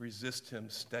 Resist him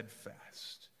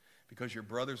steadfast, because your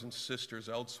brothers and sisters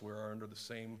elsewhere are under the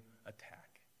same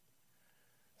attack.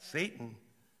 Satan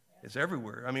is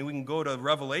everywhere. I mean, we can go to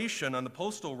Revelation on the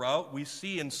postal route. We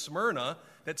see in Smyrna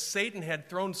that Satan had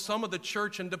thrown some of the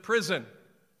church into prison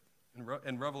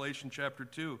in Revelation chapter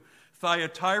 2.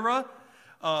 Thyatira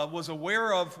was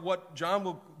aware of what John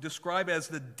will describe as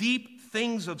the deep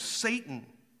things of Satan.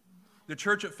 The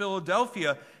church at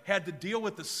Philadelphia had to deal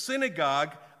with the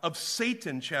synagogue of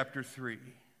Satan, chapter 3.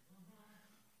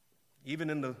 Even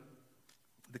in the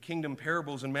kingdom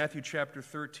parables in Matthew chapter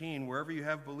 13, wherever you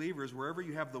have believers, wherever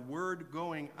you have the word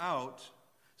going out,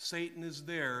 Satan is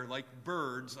there like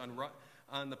birds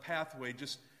on the pathway,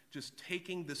 just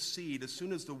taking the seed. As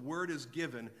soon as the word is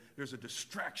given, there's a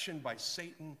distraction by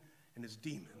Satan and his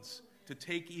demons to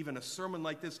take even a sermon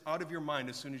like this out of your mind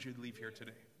as soon as you leave here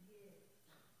today.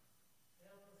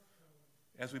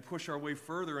 As we push our way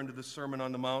further into the Sermon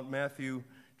on the Mount, Matthew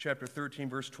chapter 13,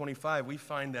 verse 25, we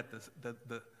find that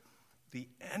the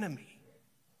enemy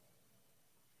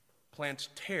plants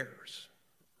tares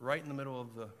right in the middle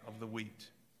of the wheat.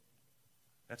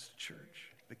 That's the church,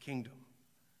 the kingdom.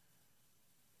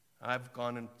 I've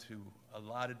gone into a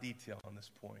lot of detail on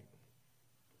this point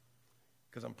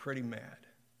because I'm pretty mad.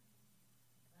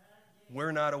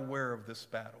 We're not aware of this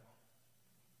battle.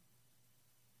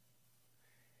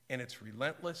 And it's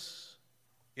relentless,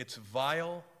 it's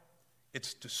vile,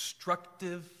 it's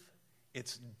destructive,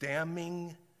 it's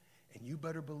damning, and you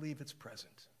better believe it's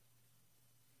present.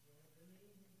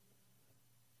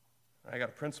 I got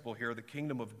a principle here. The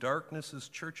kingdom of darkness's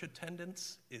church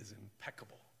attendance is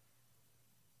impeccable.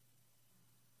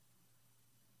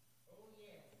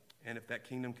 And if that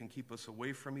kingdom can keep us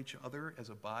away from each other as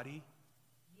a body,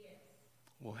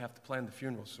 we'll have to plan the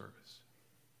funeral service.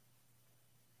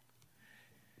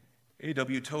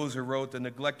 A.W. Tozer wrote, "The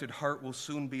neglected heart will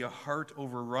soon be a heart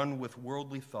overrun with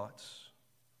worldly thoughts.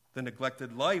 The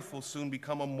neglected life will soon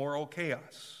become a moral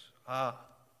chaos."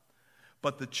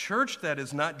 But the church that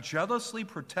is not jealously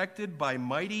protected by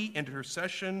mighty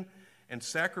intercession and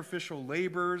sacrificial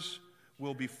labors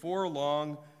will before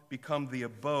long become the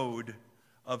abode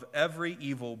of every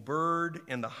evil bird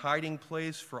and the hiding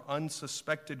place for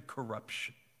unsuspected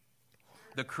corruption.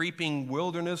 The creeping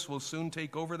wilderness will soon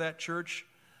take over that church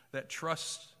that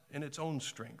trusts in its own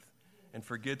strength and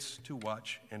forgets to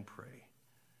watch and pray.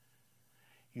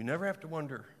 You never have to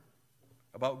wonder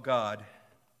about God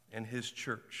and his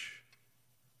church.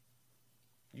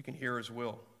 You can hear his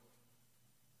will.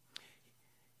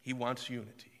 He wants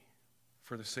unity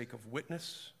for the sake of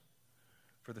witness,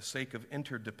 for the sake of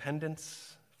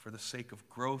interdependence, for the sake of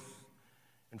growth,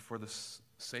 and for the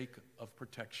sake of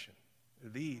protection.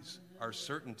 These are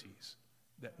certainties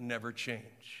that never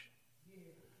change.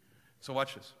 So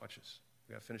watch this.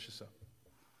 We got to finish this up.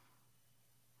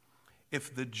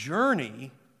 If the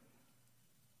journey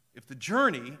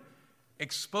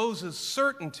exposes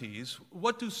certainties,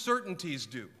 what do certainties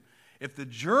do? If the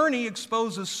journey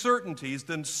exposes certainties,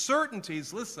 then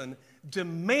certainties, listen,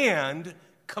 demand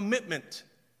commitment.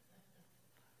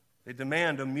 They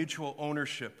demand a mutual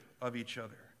ownership of each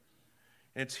other.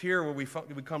 And it's here where we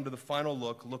come to the final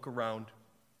look. Look around.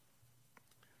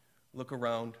 Look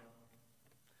around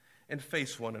and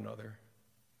face one another.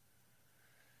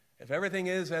 If everything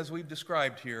is as we've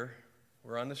described here,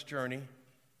 we're on this journey,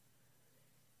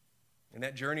 and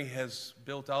that journey has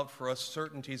built out for us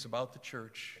certainties about the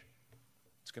church,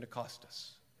 it's going to cost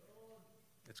us.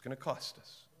 It's going to cost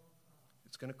us.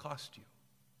 It's going to cost you.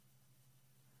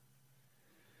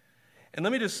 And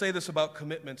let me just say this about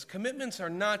commitments. Commitments are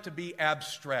not to be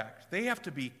abstract. They have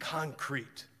to be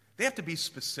concrete. They have to be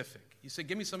specific. You say,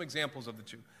 give me some examples of the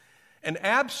two. An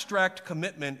abstract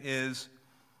commitment is,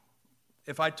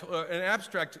 an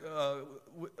abstract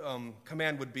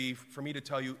command would be for me to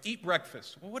tell you, eat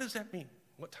breakfast. Well, what does that mean?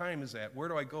 What time is that? Where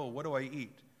do I go? What do I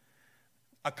eat?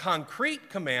 A concrete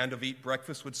command of eat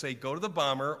breakfast would say, go to the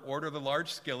Bomber, order the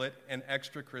large skillet, and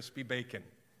extra crispy bacon.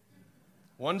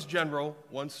 One's general,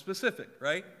 one's specific,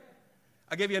 right?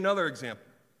 I'll give you another example.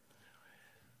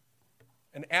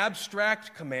 An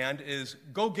abstract command is,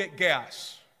 go get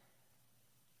gas.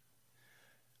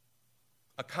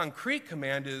 A concrete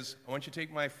command is, I want you to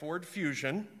take my Ford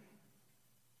Fusion.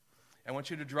 I want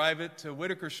you to drive it to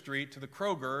Whitaker Street to the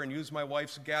Kroger and use my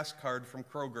wife's gas card from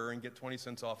Kroger and get 20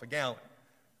 cents off a gallon.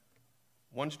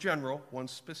 One's general, one's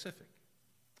specific.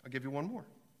 I'll give you one more.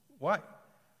 Why?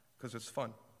 Because it's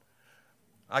fun.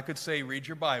 I could say, read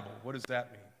your Bible. What does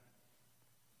that mean?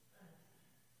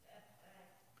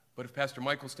 But if Pastor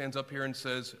Michael stands up here and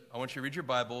says, I want you to read your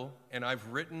Bible, and I've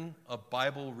written a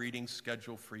Bible reading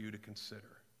schedule for you to consider.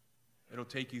 It'll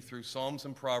take you through Psalms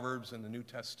and Proverbs and the New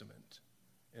Testament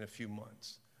in a few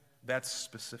months. That's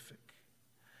specific.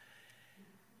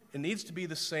 It needs to be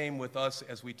the same with us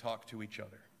as we talk to each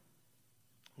other.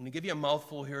 I'm going to give you a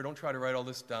mouthful here. Don't try to write all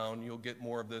this down. You'll get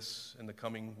more of this in the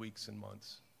coming weeks and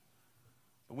months.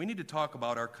 But we need to talk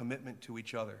about our commitment to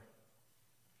each other.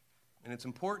 And it's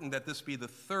important that this be the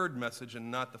third message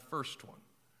and not the first one.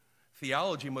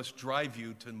 Theology must drive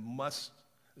you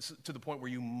to the point where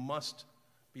you must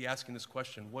be asking this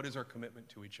question: what is our commitment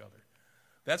to each other?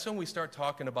 That's when we start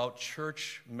talking about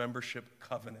church membership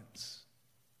covenants.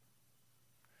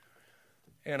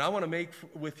 And I want to make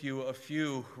with you a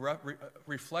few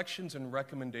reflections and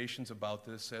recommendations about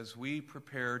this as we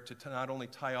prepare to not only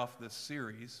tie off this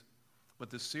series,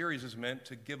 but this series is meant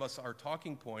to give us our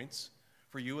talking points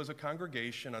for you as a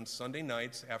congregation on Sunday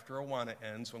nights after Awana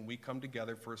ends, when we come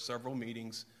together for several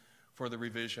meetings for the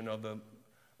revision of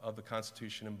of the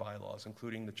Constitution and bylaws,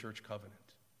 including the church covenant.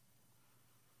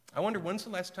 I wonder, when's the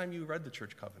last time you read the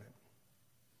church covenant?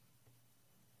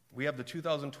 We have the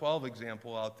 2012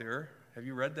 example out there. Have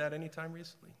you read that anytime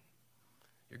recently?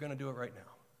 You're going to do it right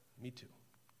now. Me too.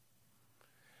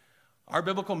 Our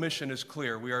biblical mission is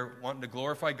clear. We are wanting to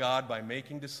glorify God by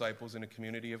making disciples in a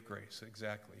community of grace.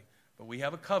 Exactly. But we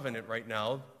have a covenant right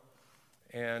now,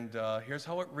 and here's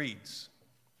how it reads.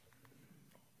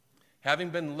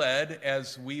 Having been led,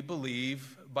 as we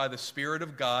believe, by the Spirit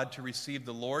of God to receive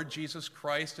the Lord Jesus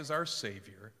Christ as our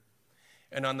Savior,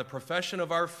 and on the profession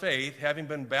of our faith, having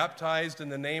been baptized in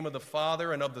the name of the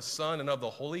Father and of the Son and of the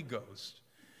Holy Ghost,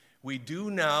 we do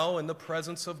now, in the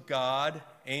presence of God,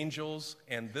 angels,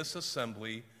 and this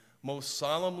assembly, most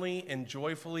solemnly and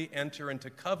joyfully enter into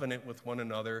covenant with one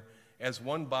another as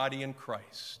one body in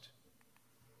Christ.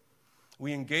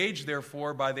 We engage,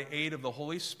 therefore, by the aid of the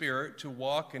Holy Spirit to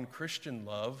walk in Christian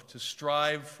love, to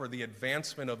strive for the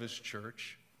advancement of His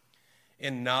church,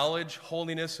 in knowledge,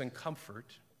 holiness, and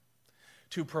comfort,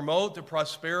 to promote the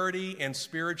prosperity and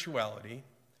spirituality,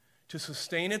 to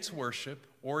sustain its worship,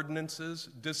 ordinances,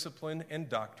 discipline, and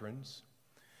doctrines,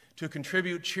 to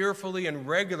contribute cheerfully and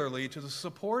regularly to the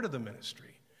support of the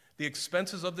ministry, the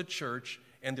expenses of the church,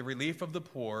 and the relief of the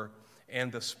poor,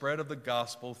 and the spread of the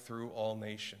gospel through all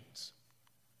nations.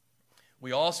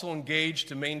 We also engage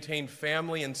to maintain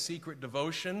family and secret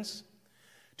devotions,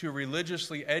 to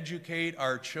religiously educate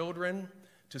our children,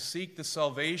 to seek the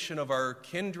salvation of our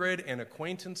kindred and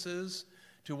acquaintances,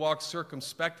 to walk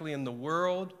circumspectly in the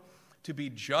world, to be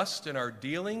just in our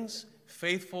dealings,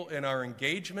 faithful in our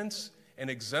engagements, and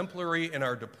exemplary in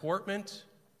our deportment,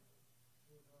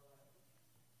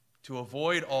 to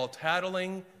avoid all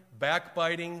tattling,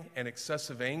 backbiting, and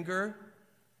excessive anger,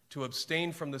 to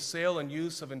abstain from the sale and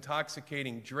use of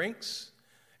intoxicating drinks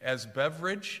as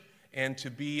beverage, and to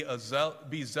be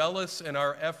zealous in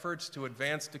our efforts to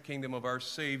advance the kingdom of our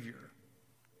Savior.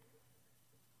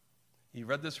 You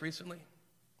read this recently?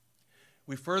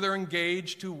 We further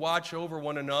engage to watch over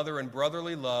one another in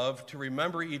brotherly love, to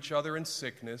remember each other in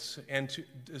sickness and to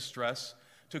distress,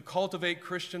 to cultivate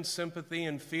Christian sympathy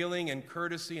and feeling and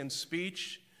courtesy in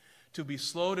speech, to be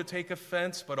slow to take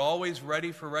offense but always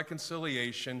ready for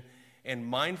reconciliation, and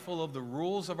mindful of the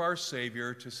rules of our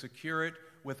Savior to secure it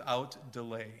without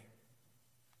delay.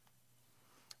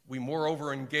 We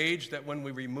moreover engage that when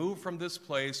we remove from this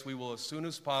place, we will as soon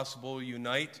as possible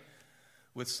unite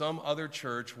with some other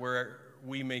church where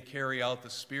we may carry out the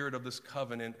spirit of this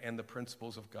covenant and the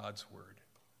principles of God's word.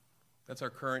 That's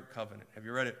our current covenant. Have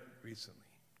you read it recently?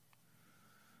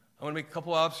 I want to make a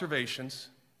couple observations,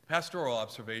 pastoral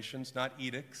observations, not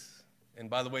edicts. And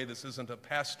by the way, this isn't a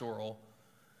pastoral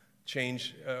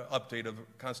update of the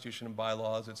Constitution and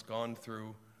bylaws. It's gone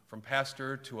through from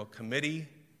pastor to a committee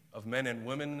of men and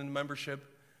women in membership,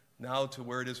 now to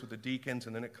where it is with the deacons,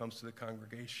 and then it comes to the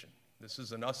congregation. This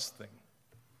is an us thing.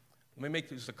 Let me make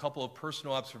just a couple of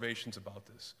personal observations about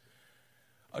this.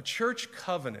 A church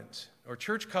covenant, or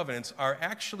church covenants, are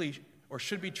actually, or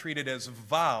should be treated as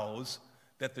vows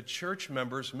that the church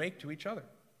members make to each other.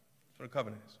 That's what a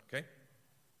covenant is, okay?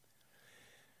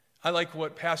 I like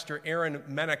what Pastor Aaron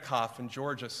Menikoff in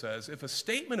Georgia says. If a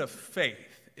statement of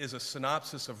faith is a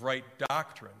synopsis of right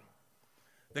doctrine,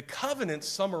 the covenant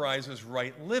summarizes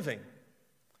right living.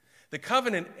 The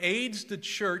covenant aids the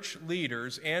church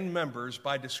leaders and members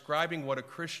by describing what a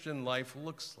Christian life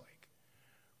looks like.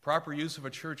 Proper use of a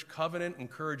church covenant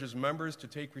encourages members to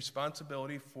take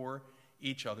responsibility for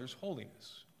each other's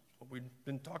holiness. What we've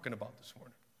been talking about this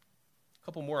morning. A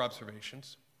couple more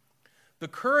observations. The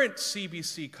current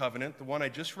CBC covenant, the one I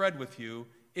just read with you,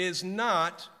 is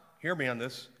not, hear me on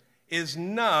this, is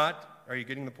not, are you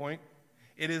getting the point?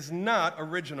 It is not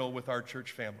original with our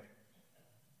church family.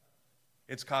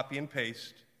 It's copy and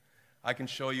paste. I can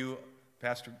show you,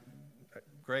 Pastor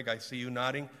Greg, I see you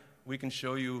nodding. We can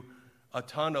show you a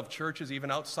ton of churches,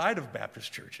 even outside of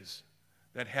Baptist churches,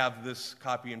 that have this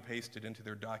copy and pasted into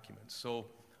their documents. So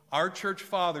our church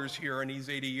fathers here in these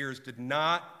 80 years did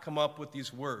not come up with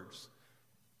these words.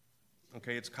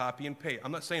 Okay, it's copy and paste.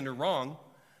 I'm not saying they're wrong,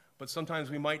 but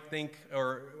sometimes we might think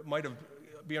or might have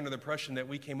be under the impression that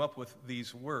we came up with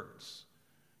these words.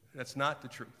 That's not the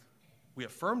truth. We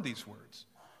affirmed these words,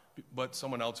 but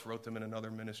someone else wrote them in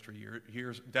another ministry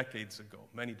decades ago,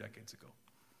 many decades ago.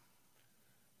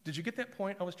 Did you get that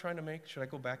point I was trying to make? Should I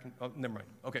go back and, oh, never mind.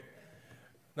 Okay.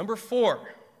 Number 4,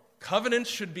 covenants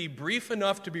should be brief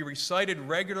enough to be recited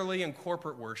regularly in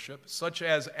corporate worship, such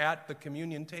as at the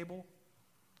communion table,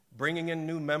 bringing in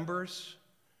new members,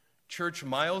 church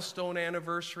milestone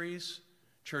anniversaries,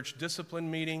 church discipline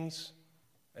meetings,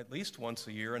 at least once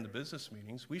a year in the business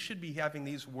meetings, we should be having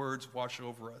these words wash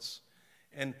over us,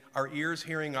 and our ears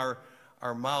hearing our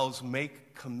mouths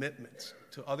make commitments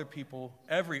to other people,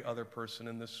 every other person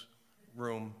in this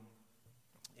room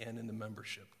and in the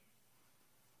membership.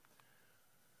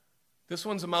 This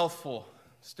one's a mouthful.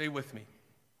 Stay with me.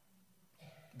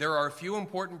 There are a few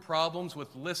important problems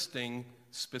with listing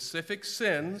specific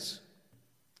sins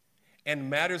and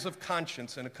matters of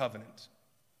conscience in a covenant.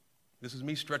 This is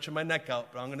me stretching my neck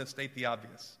out, but I'm going to state the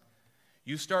obvious.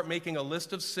 You start making a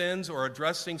list of sins or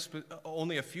addressing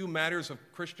only a few matters of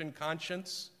Christian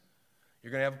conscience,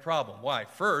 you're going to have a problem. Why?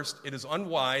 First, it is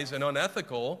unwise and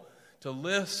unethical to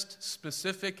list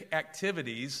specific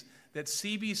activities that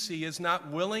CBC is not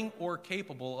willing or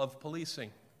capable of policing.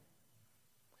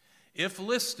 If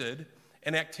listed,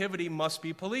 an activity must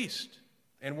be policed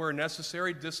and where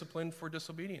necessary, disciplined for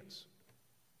disobedience.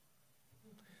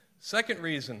 Second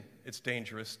reason it's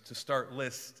dangerous to start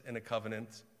lists in a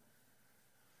covenant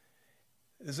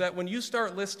is that when you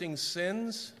start listing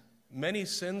sins, many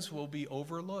sins will be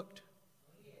overlooked.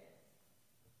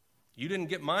 You didn't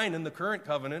get mine in the current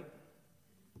covenant.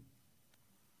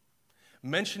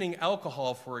 Mentioning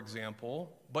alcohol, for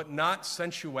example, but not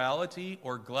sensuality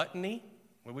or gluttony,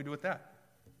 what do we do with that?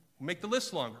 We make the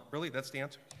list longer. Really, that's the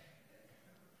answer.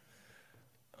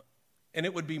 And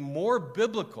it would be more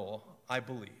biblical, I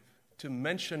believe, to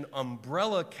mention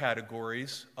umbrella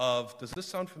categories of, does this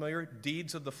sound familiar?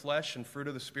 Deeds of the flesh and fruit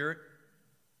of the Spirit.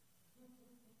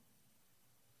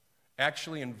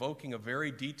 Actually invoking a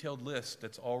very detailed list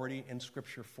that's already in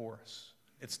Scripture for us.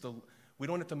 We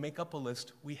don't have to make up a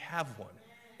list, we have one.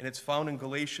 And it's found in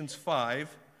Galatians 5.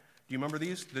 Do you remember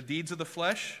these? The deeds of the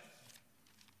flesh.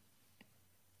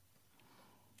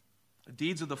 The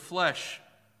deeds of the flesh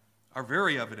are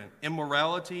very evident.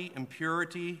 Immorality,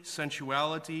 impurity,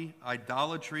 sensuality,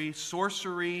 idolatry,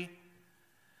 sorcery,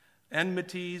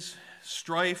 enmities,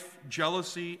 strife,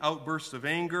 jealousy, outbursts of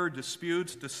anger,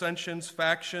 disputes, dissensions,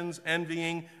 factions,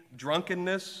 envying,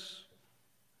 drunkenness,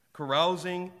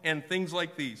 carousing, and things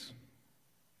like these,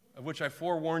 of which I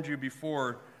forewarned you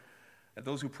before, that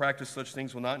those who practice such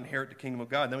things will not inherit the kingdom of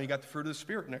God. And then we got the fruit of the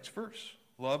Spirit, next verse.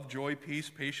 Love, joy, peace,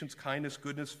 patience, kindness,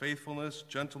 goodness, faithfulness,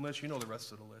 gentleness. You know the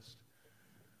rest of the list.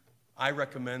 I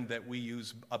recommend that we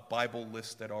use a Bible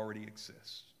list that already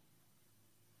exists.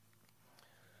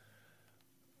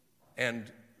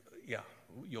 And, yeah,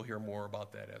 you'll hear more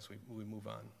about that as we move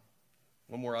on.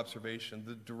 One more observation.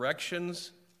 The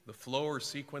directions, the flow or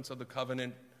sequence of the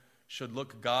covenant should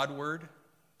look Godward,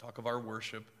 talk of our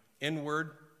worship,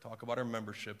 inward, talk about our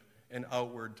membership, and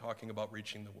outward, talking about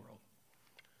reaching the world.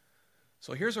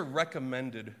 So here's a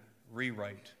recommended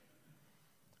rewrite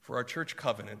for our church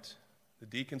covenant. The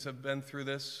deacons have been through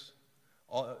this.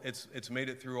 It's made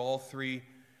it through all three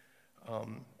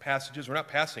passages. We're not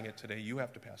passing it today. You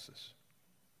have to pass this.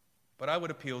 But I would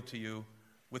appeal to you,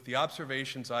 with the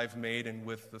observations I've made and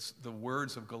with the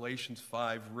words of Galatians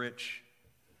 5 rich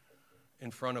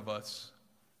in front of us,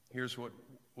 here's what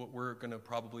we're going to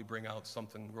probably bring out,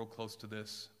 something real close to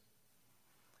this.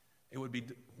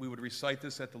 We would recite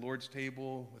this at the Lord's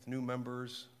table with new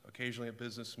members, occasionally at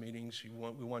business meetings.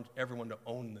 We want everyone to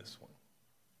own this one.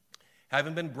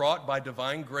 Having been brought by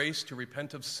divine grace to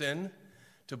repent of sin,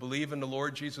 to believe in the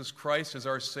Lord Jesus Christ as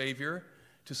our Savior,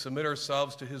 to submit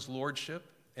ourselves to His Lordship,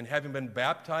 and having been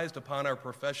baptized upon our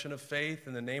profession of faith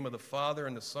in the name of the Father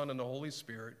and the Son and the Holy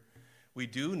Spirit, we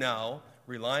do now,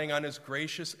 relying on His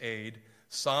gracious aid,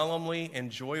 solemnly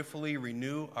and joyfully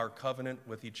renew our covenant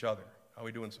with each other. How are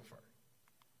we doing so far?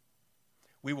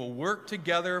 We will work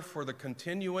together for the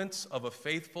continuance of a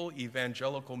faithful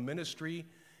evangelical ministry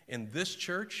in this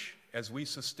church as we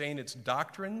sustain its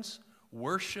doctrines,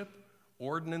 worship,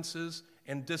 ordinances,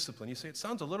 and discipline. You say, it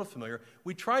sounds a little familiar.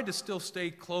 We tried to still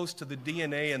stay close to the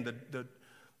DNA and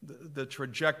the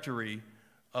trajectory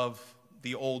of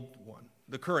the old one,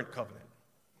 the current covenant.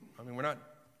 I mean, we're not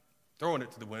throwing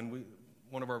it to the wind.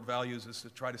 One of our values is to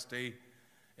try to stay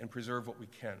and preserve what we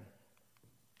can.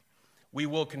 We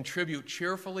will contribute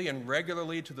cheerfully and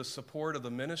regularly to the support of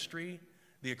the ministry,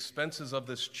 the expenses of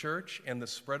this church, and the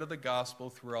spread of the gospel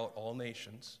throughout all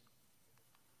nations.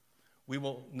 We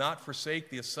will not forsake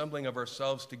the assembling of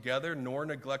ourselves together, nor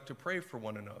neglect to pray for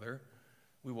one another.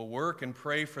 We will work and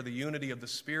pray for the unity of the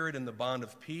Spirit and the bond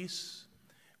of peace.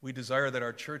 We desire that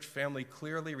our church family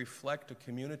clearly reflect a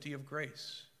community of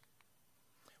grace.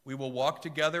 We will walk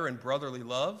together in brotherly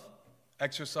love,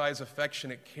 exercise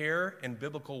affectionate care and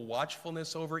biblical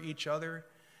watchfulness over each other,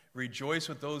 rejoice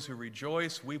with those who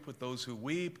rejoice, weep with those who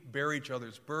weep, bear each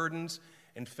other's burdens,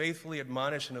 and faithfully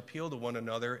admonish and appeal to one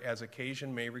another as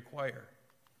occasion may require.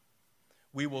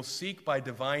 We will seek by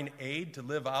divine aid to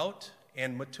live out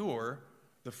and mature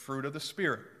the fruit of the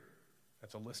Spirit.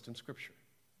 That's a list in Scripture.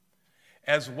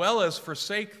 As well as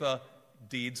forsake the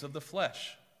deeds of the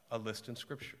flesh, a list in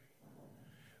Scripture.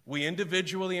 We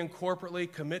individually and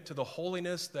corporately commit to the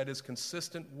holiness that is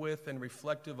consistent with and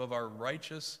reflective of our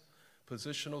righteous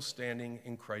positional standing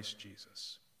in Christ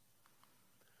Jesus.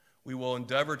 We will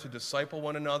endeavor to disciple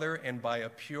one another and by a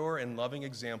pure and loving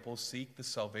example seek the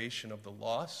salvation of the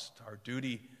lost. Our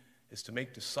duty is to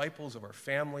make disciples of our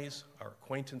families, our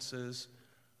acquaintances,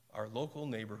 our local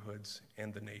neighborhoods,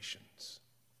 and the nations.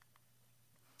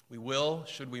 We will,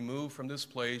 should we move from this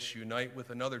place, unite with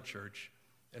another church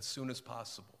as soon as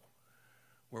possible,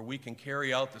 where we can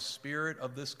carry out the spirit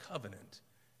of this covenant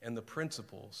and the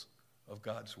principles of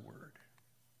God's word.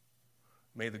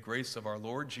 May the grace of our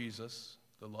Lord Jesus,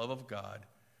 the love of God,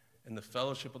 and the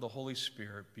fellowship of the Holy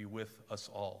Spirit be with us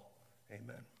all.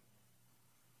 Amen.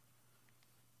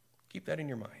 Keep that in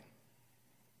your mind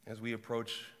as we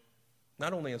approach,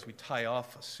 not only as we tie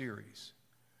off a series.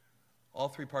 All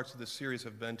three parts of this series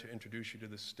have been to introduce you to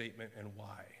this statement and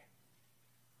why.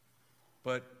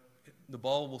 But the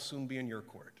ball will soon be in your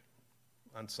court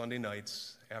on Sunday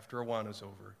nights after Awana's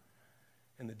over,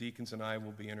 and the deacons and I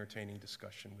will be entertaining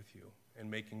discussion with you and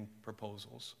making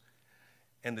proposals.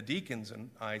 And the deacons and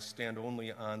I stand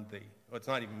only on the, well, it's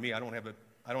not even me, I don't have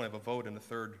a vote in the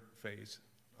third phase.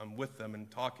 I'm with them and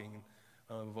talking.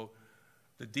 Vote.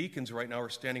 The deacons right now are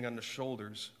standing on the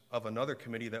shoulders of another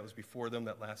committee that was before them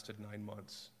that lasted 9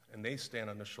 months. And they stand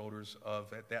on the shoulders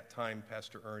of, at that time,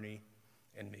 Pastor Ernie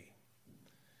and me.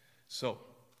 So,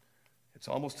 it's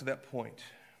almost to that point.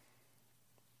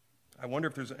 I wonder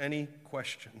if there's any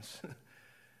questions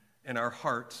in our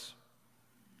hearts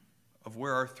of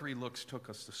where our three looks took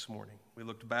us this morning. We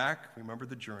looked back, we remember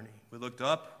the journey. We looked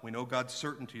up, we know God's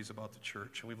certainties about the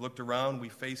church. And we've looked around, we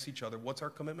face each other. What's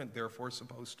our commitment, therefore,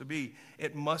 supposed to be?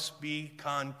 It must be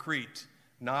concrete,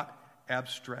 not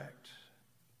abstract.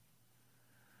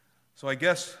 So I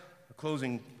guess a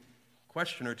closing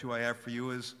question or two I have for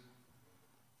you is,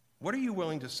 what are you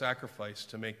willing to sacrifice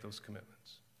to make those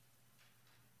commitments?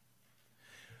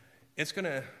 It's going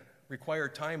to require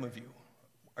time of you.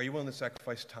 Are you willing to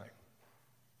sacrifice time?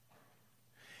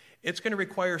 It's going to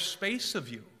require space of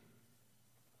you.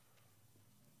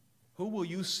 Who will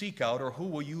you seek out or who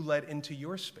will you let into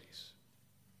your space?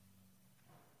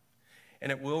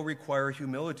 And it will require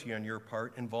humility on your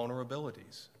part and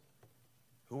vulnerabilities.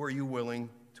 Who are you willing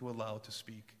to allow to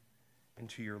speak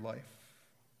into your life?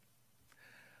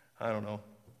 I don't know.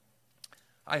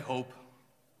 I hope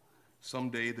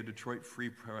someday the Detroit Free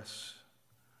Press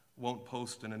won't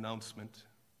post an announcement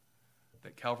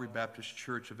that Calvary Baptist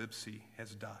Church of Ypsi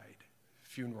has died.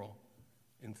 Funeral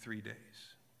in 3 days.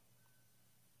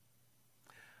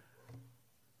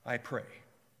 I pray,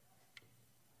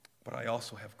 but I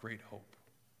also have great hope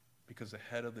because the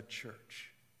head of the church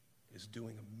is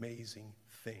doing amazing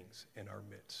things in our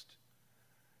midst.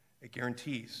 It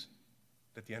guarantees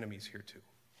that the enemy's here too.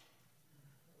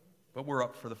 But we're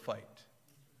up for the fight.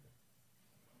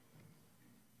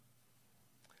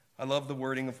 I love the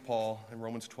wording of Paul in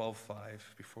Romans 12:5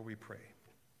 before we pray.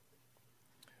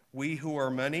 We who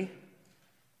are many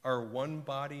are one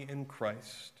body in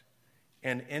Christ,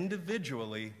 and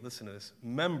individually, listen to this,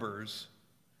 members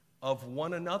of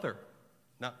one another,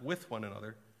 not with one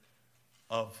another,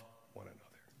 of one another.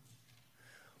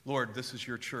 Lord, this is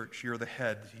your church. You're the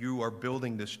head. You are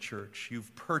building this church.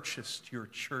 You've purchased your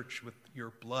church with your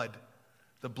blood,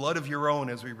 the blood of your own,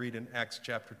 as we read in Acts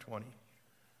chapter 20.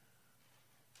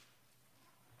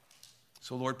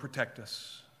 So, Lord, protect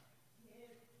us.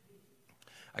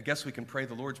 I guess we can pray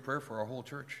the Lord's Prayer for our whole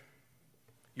church.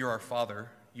 You're our Father.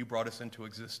 You brought us into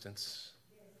existence.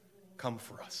 Come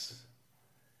for us.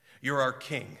 You're our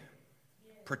King.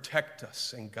 Protect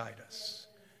us and guide us.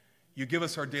 You give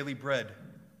us our daily bread.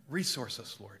 Resource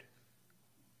us, Lord.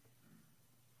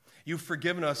 You've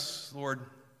forgiven us, Lord.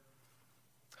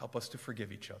 Help us to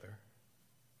forgive each other.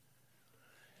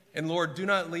 And Lord, do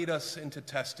not lead us into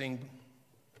testing,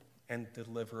 and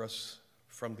deliver us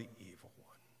from the evil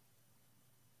one.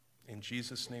 In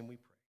Jesus' name we pray.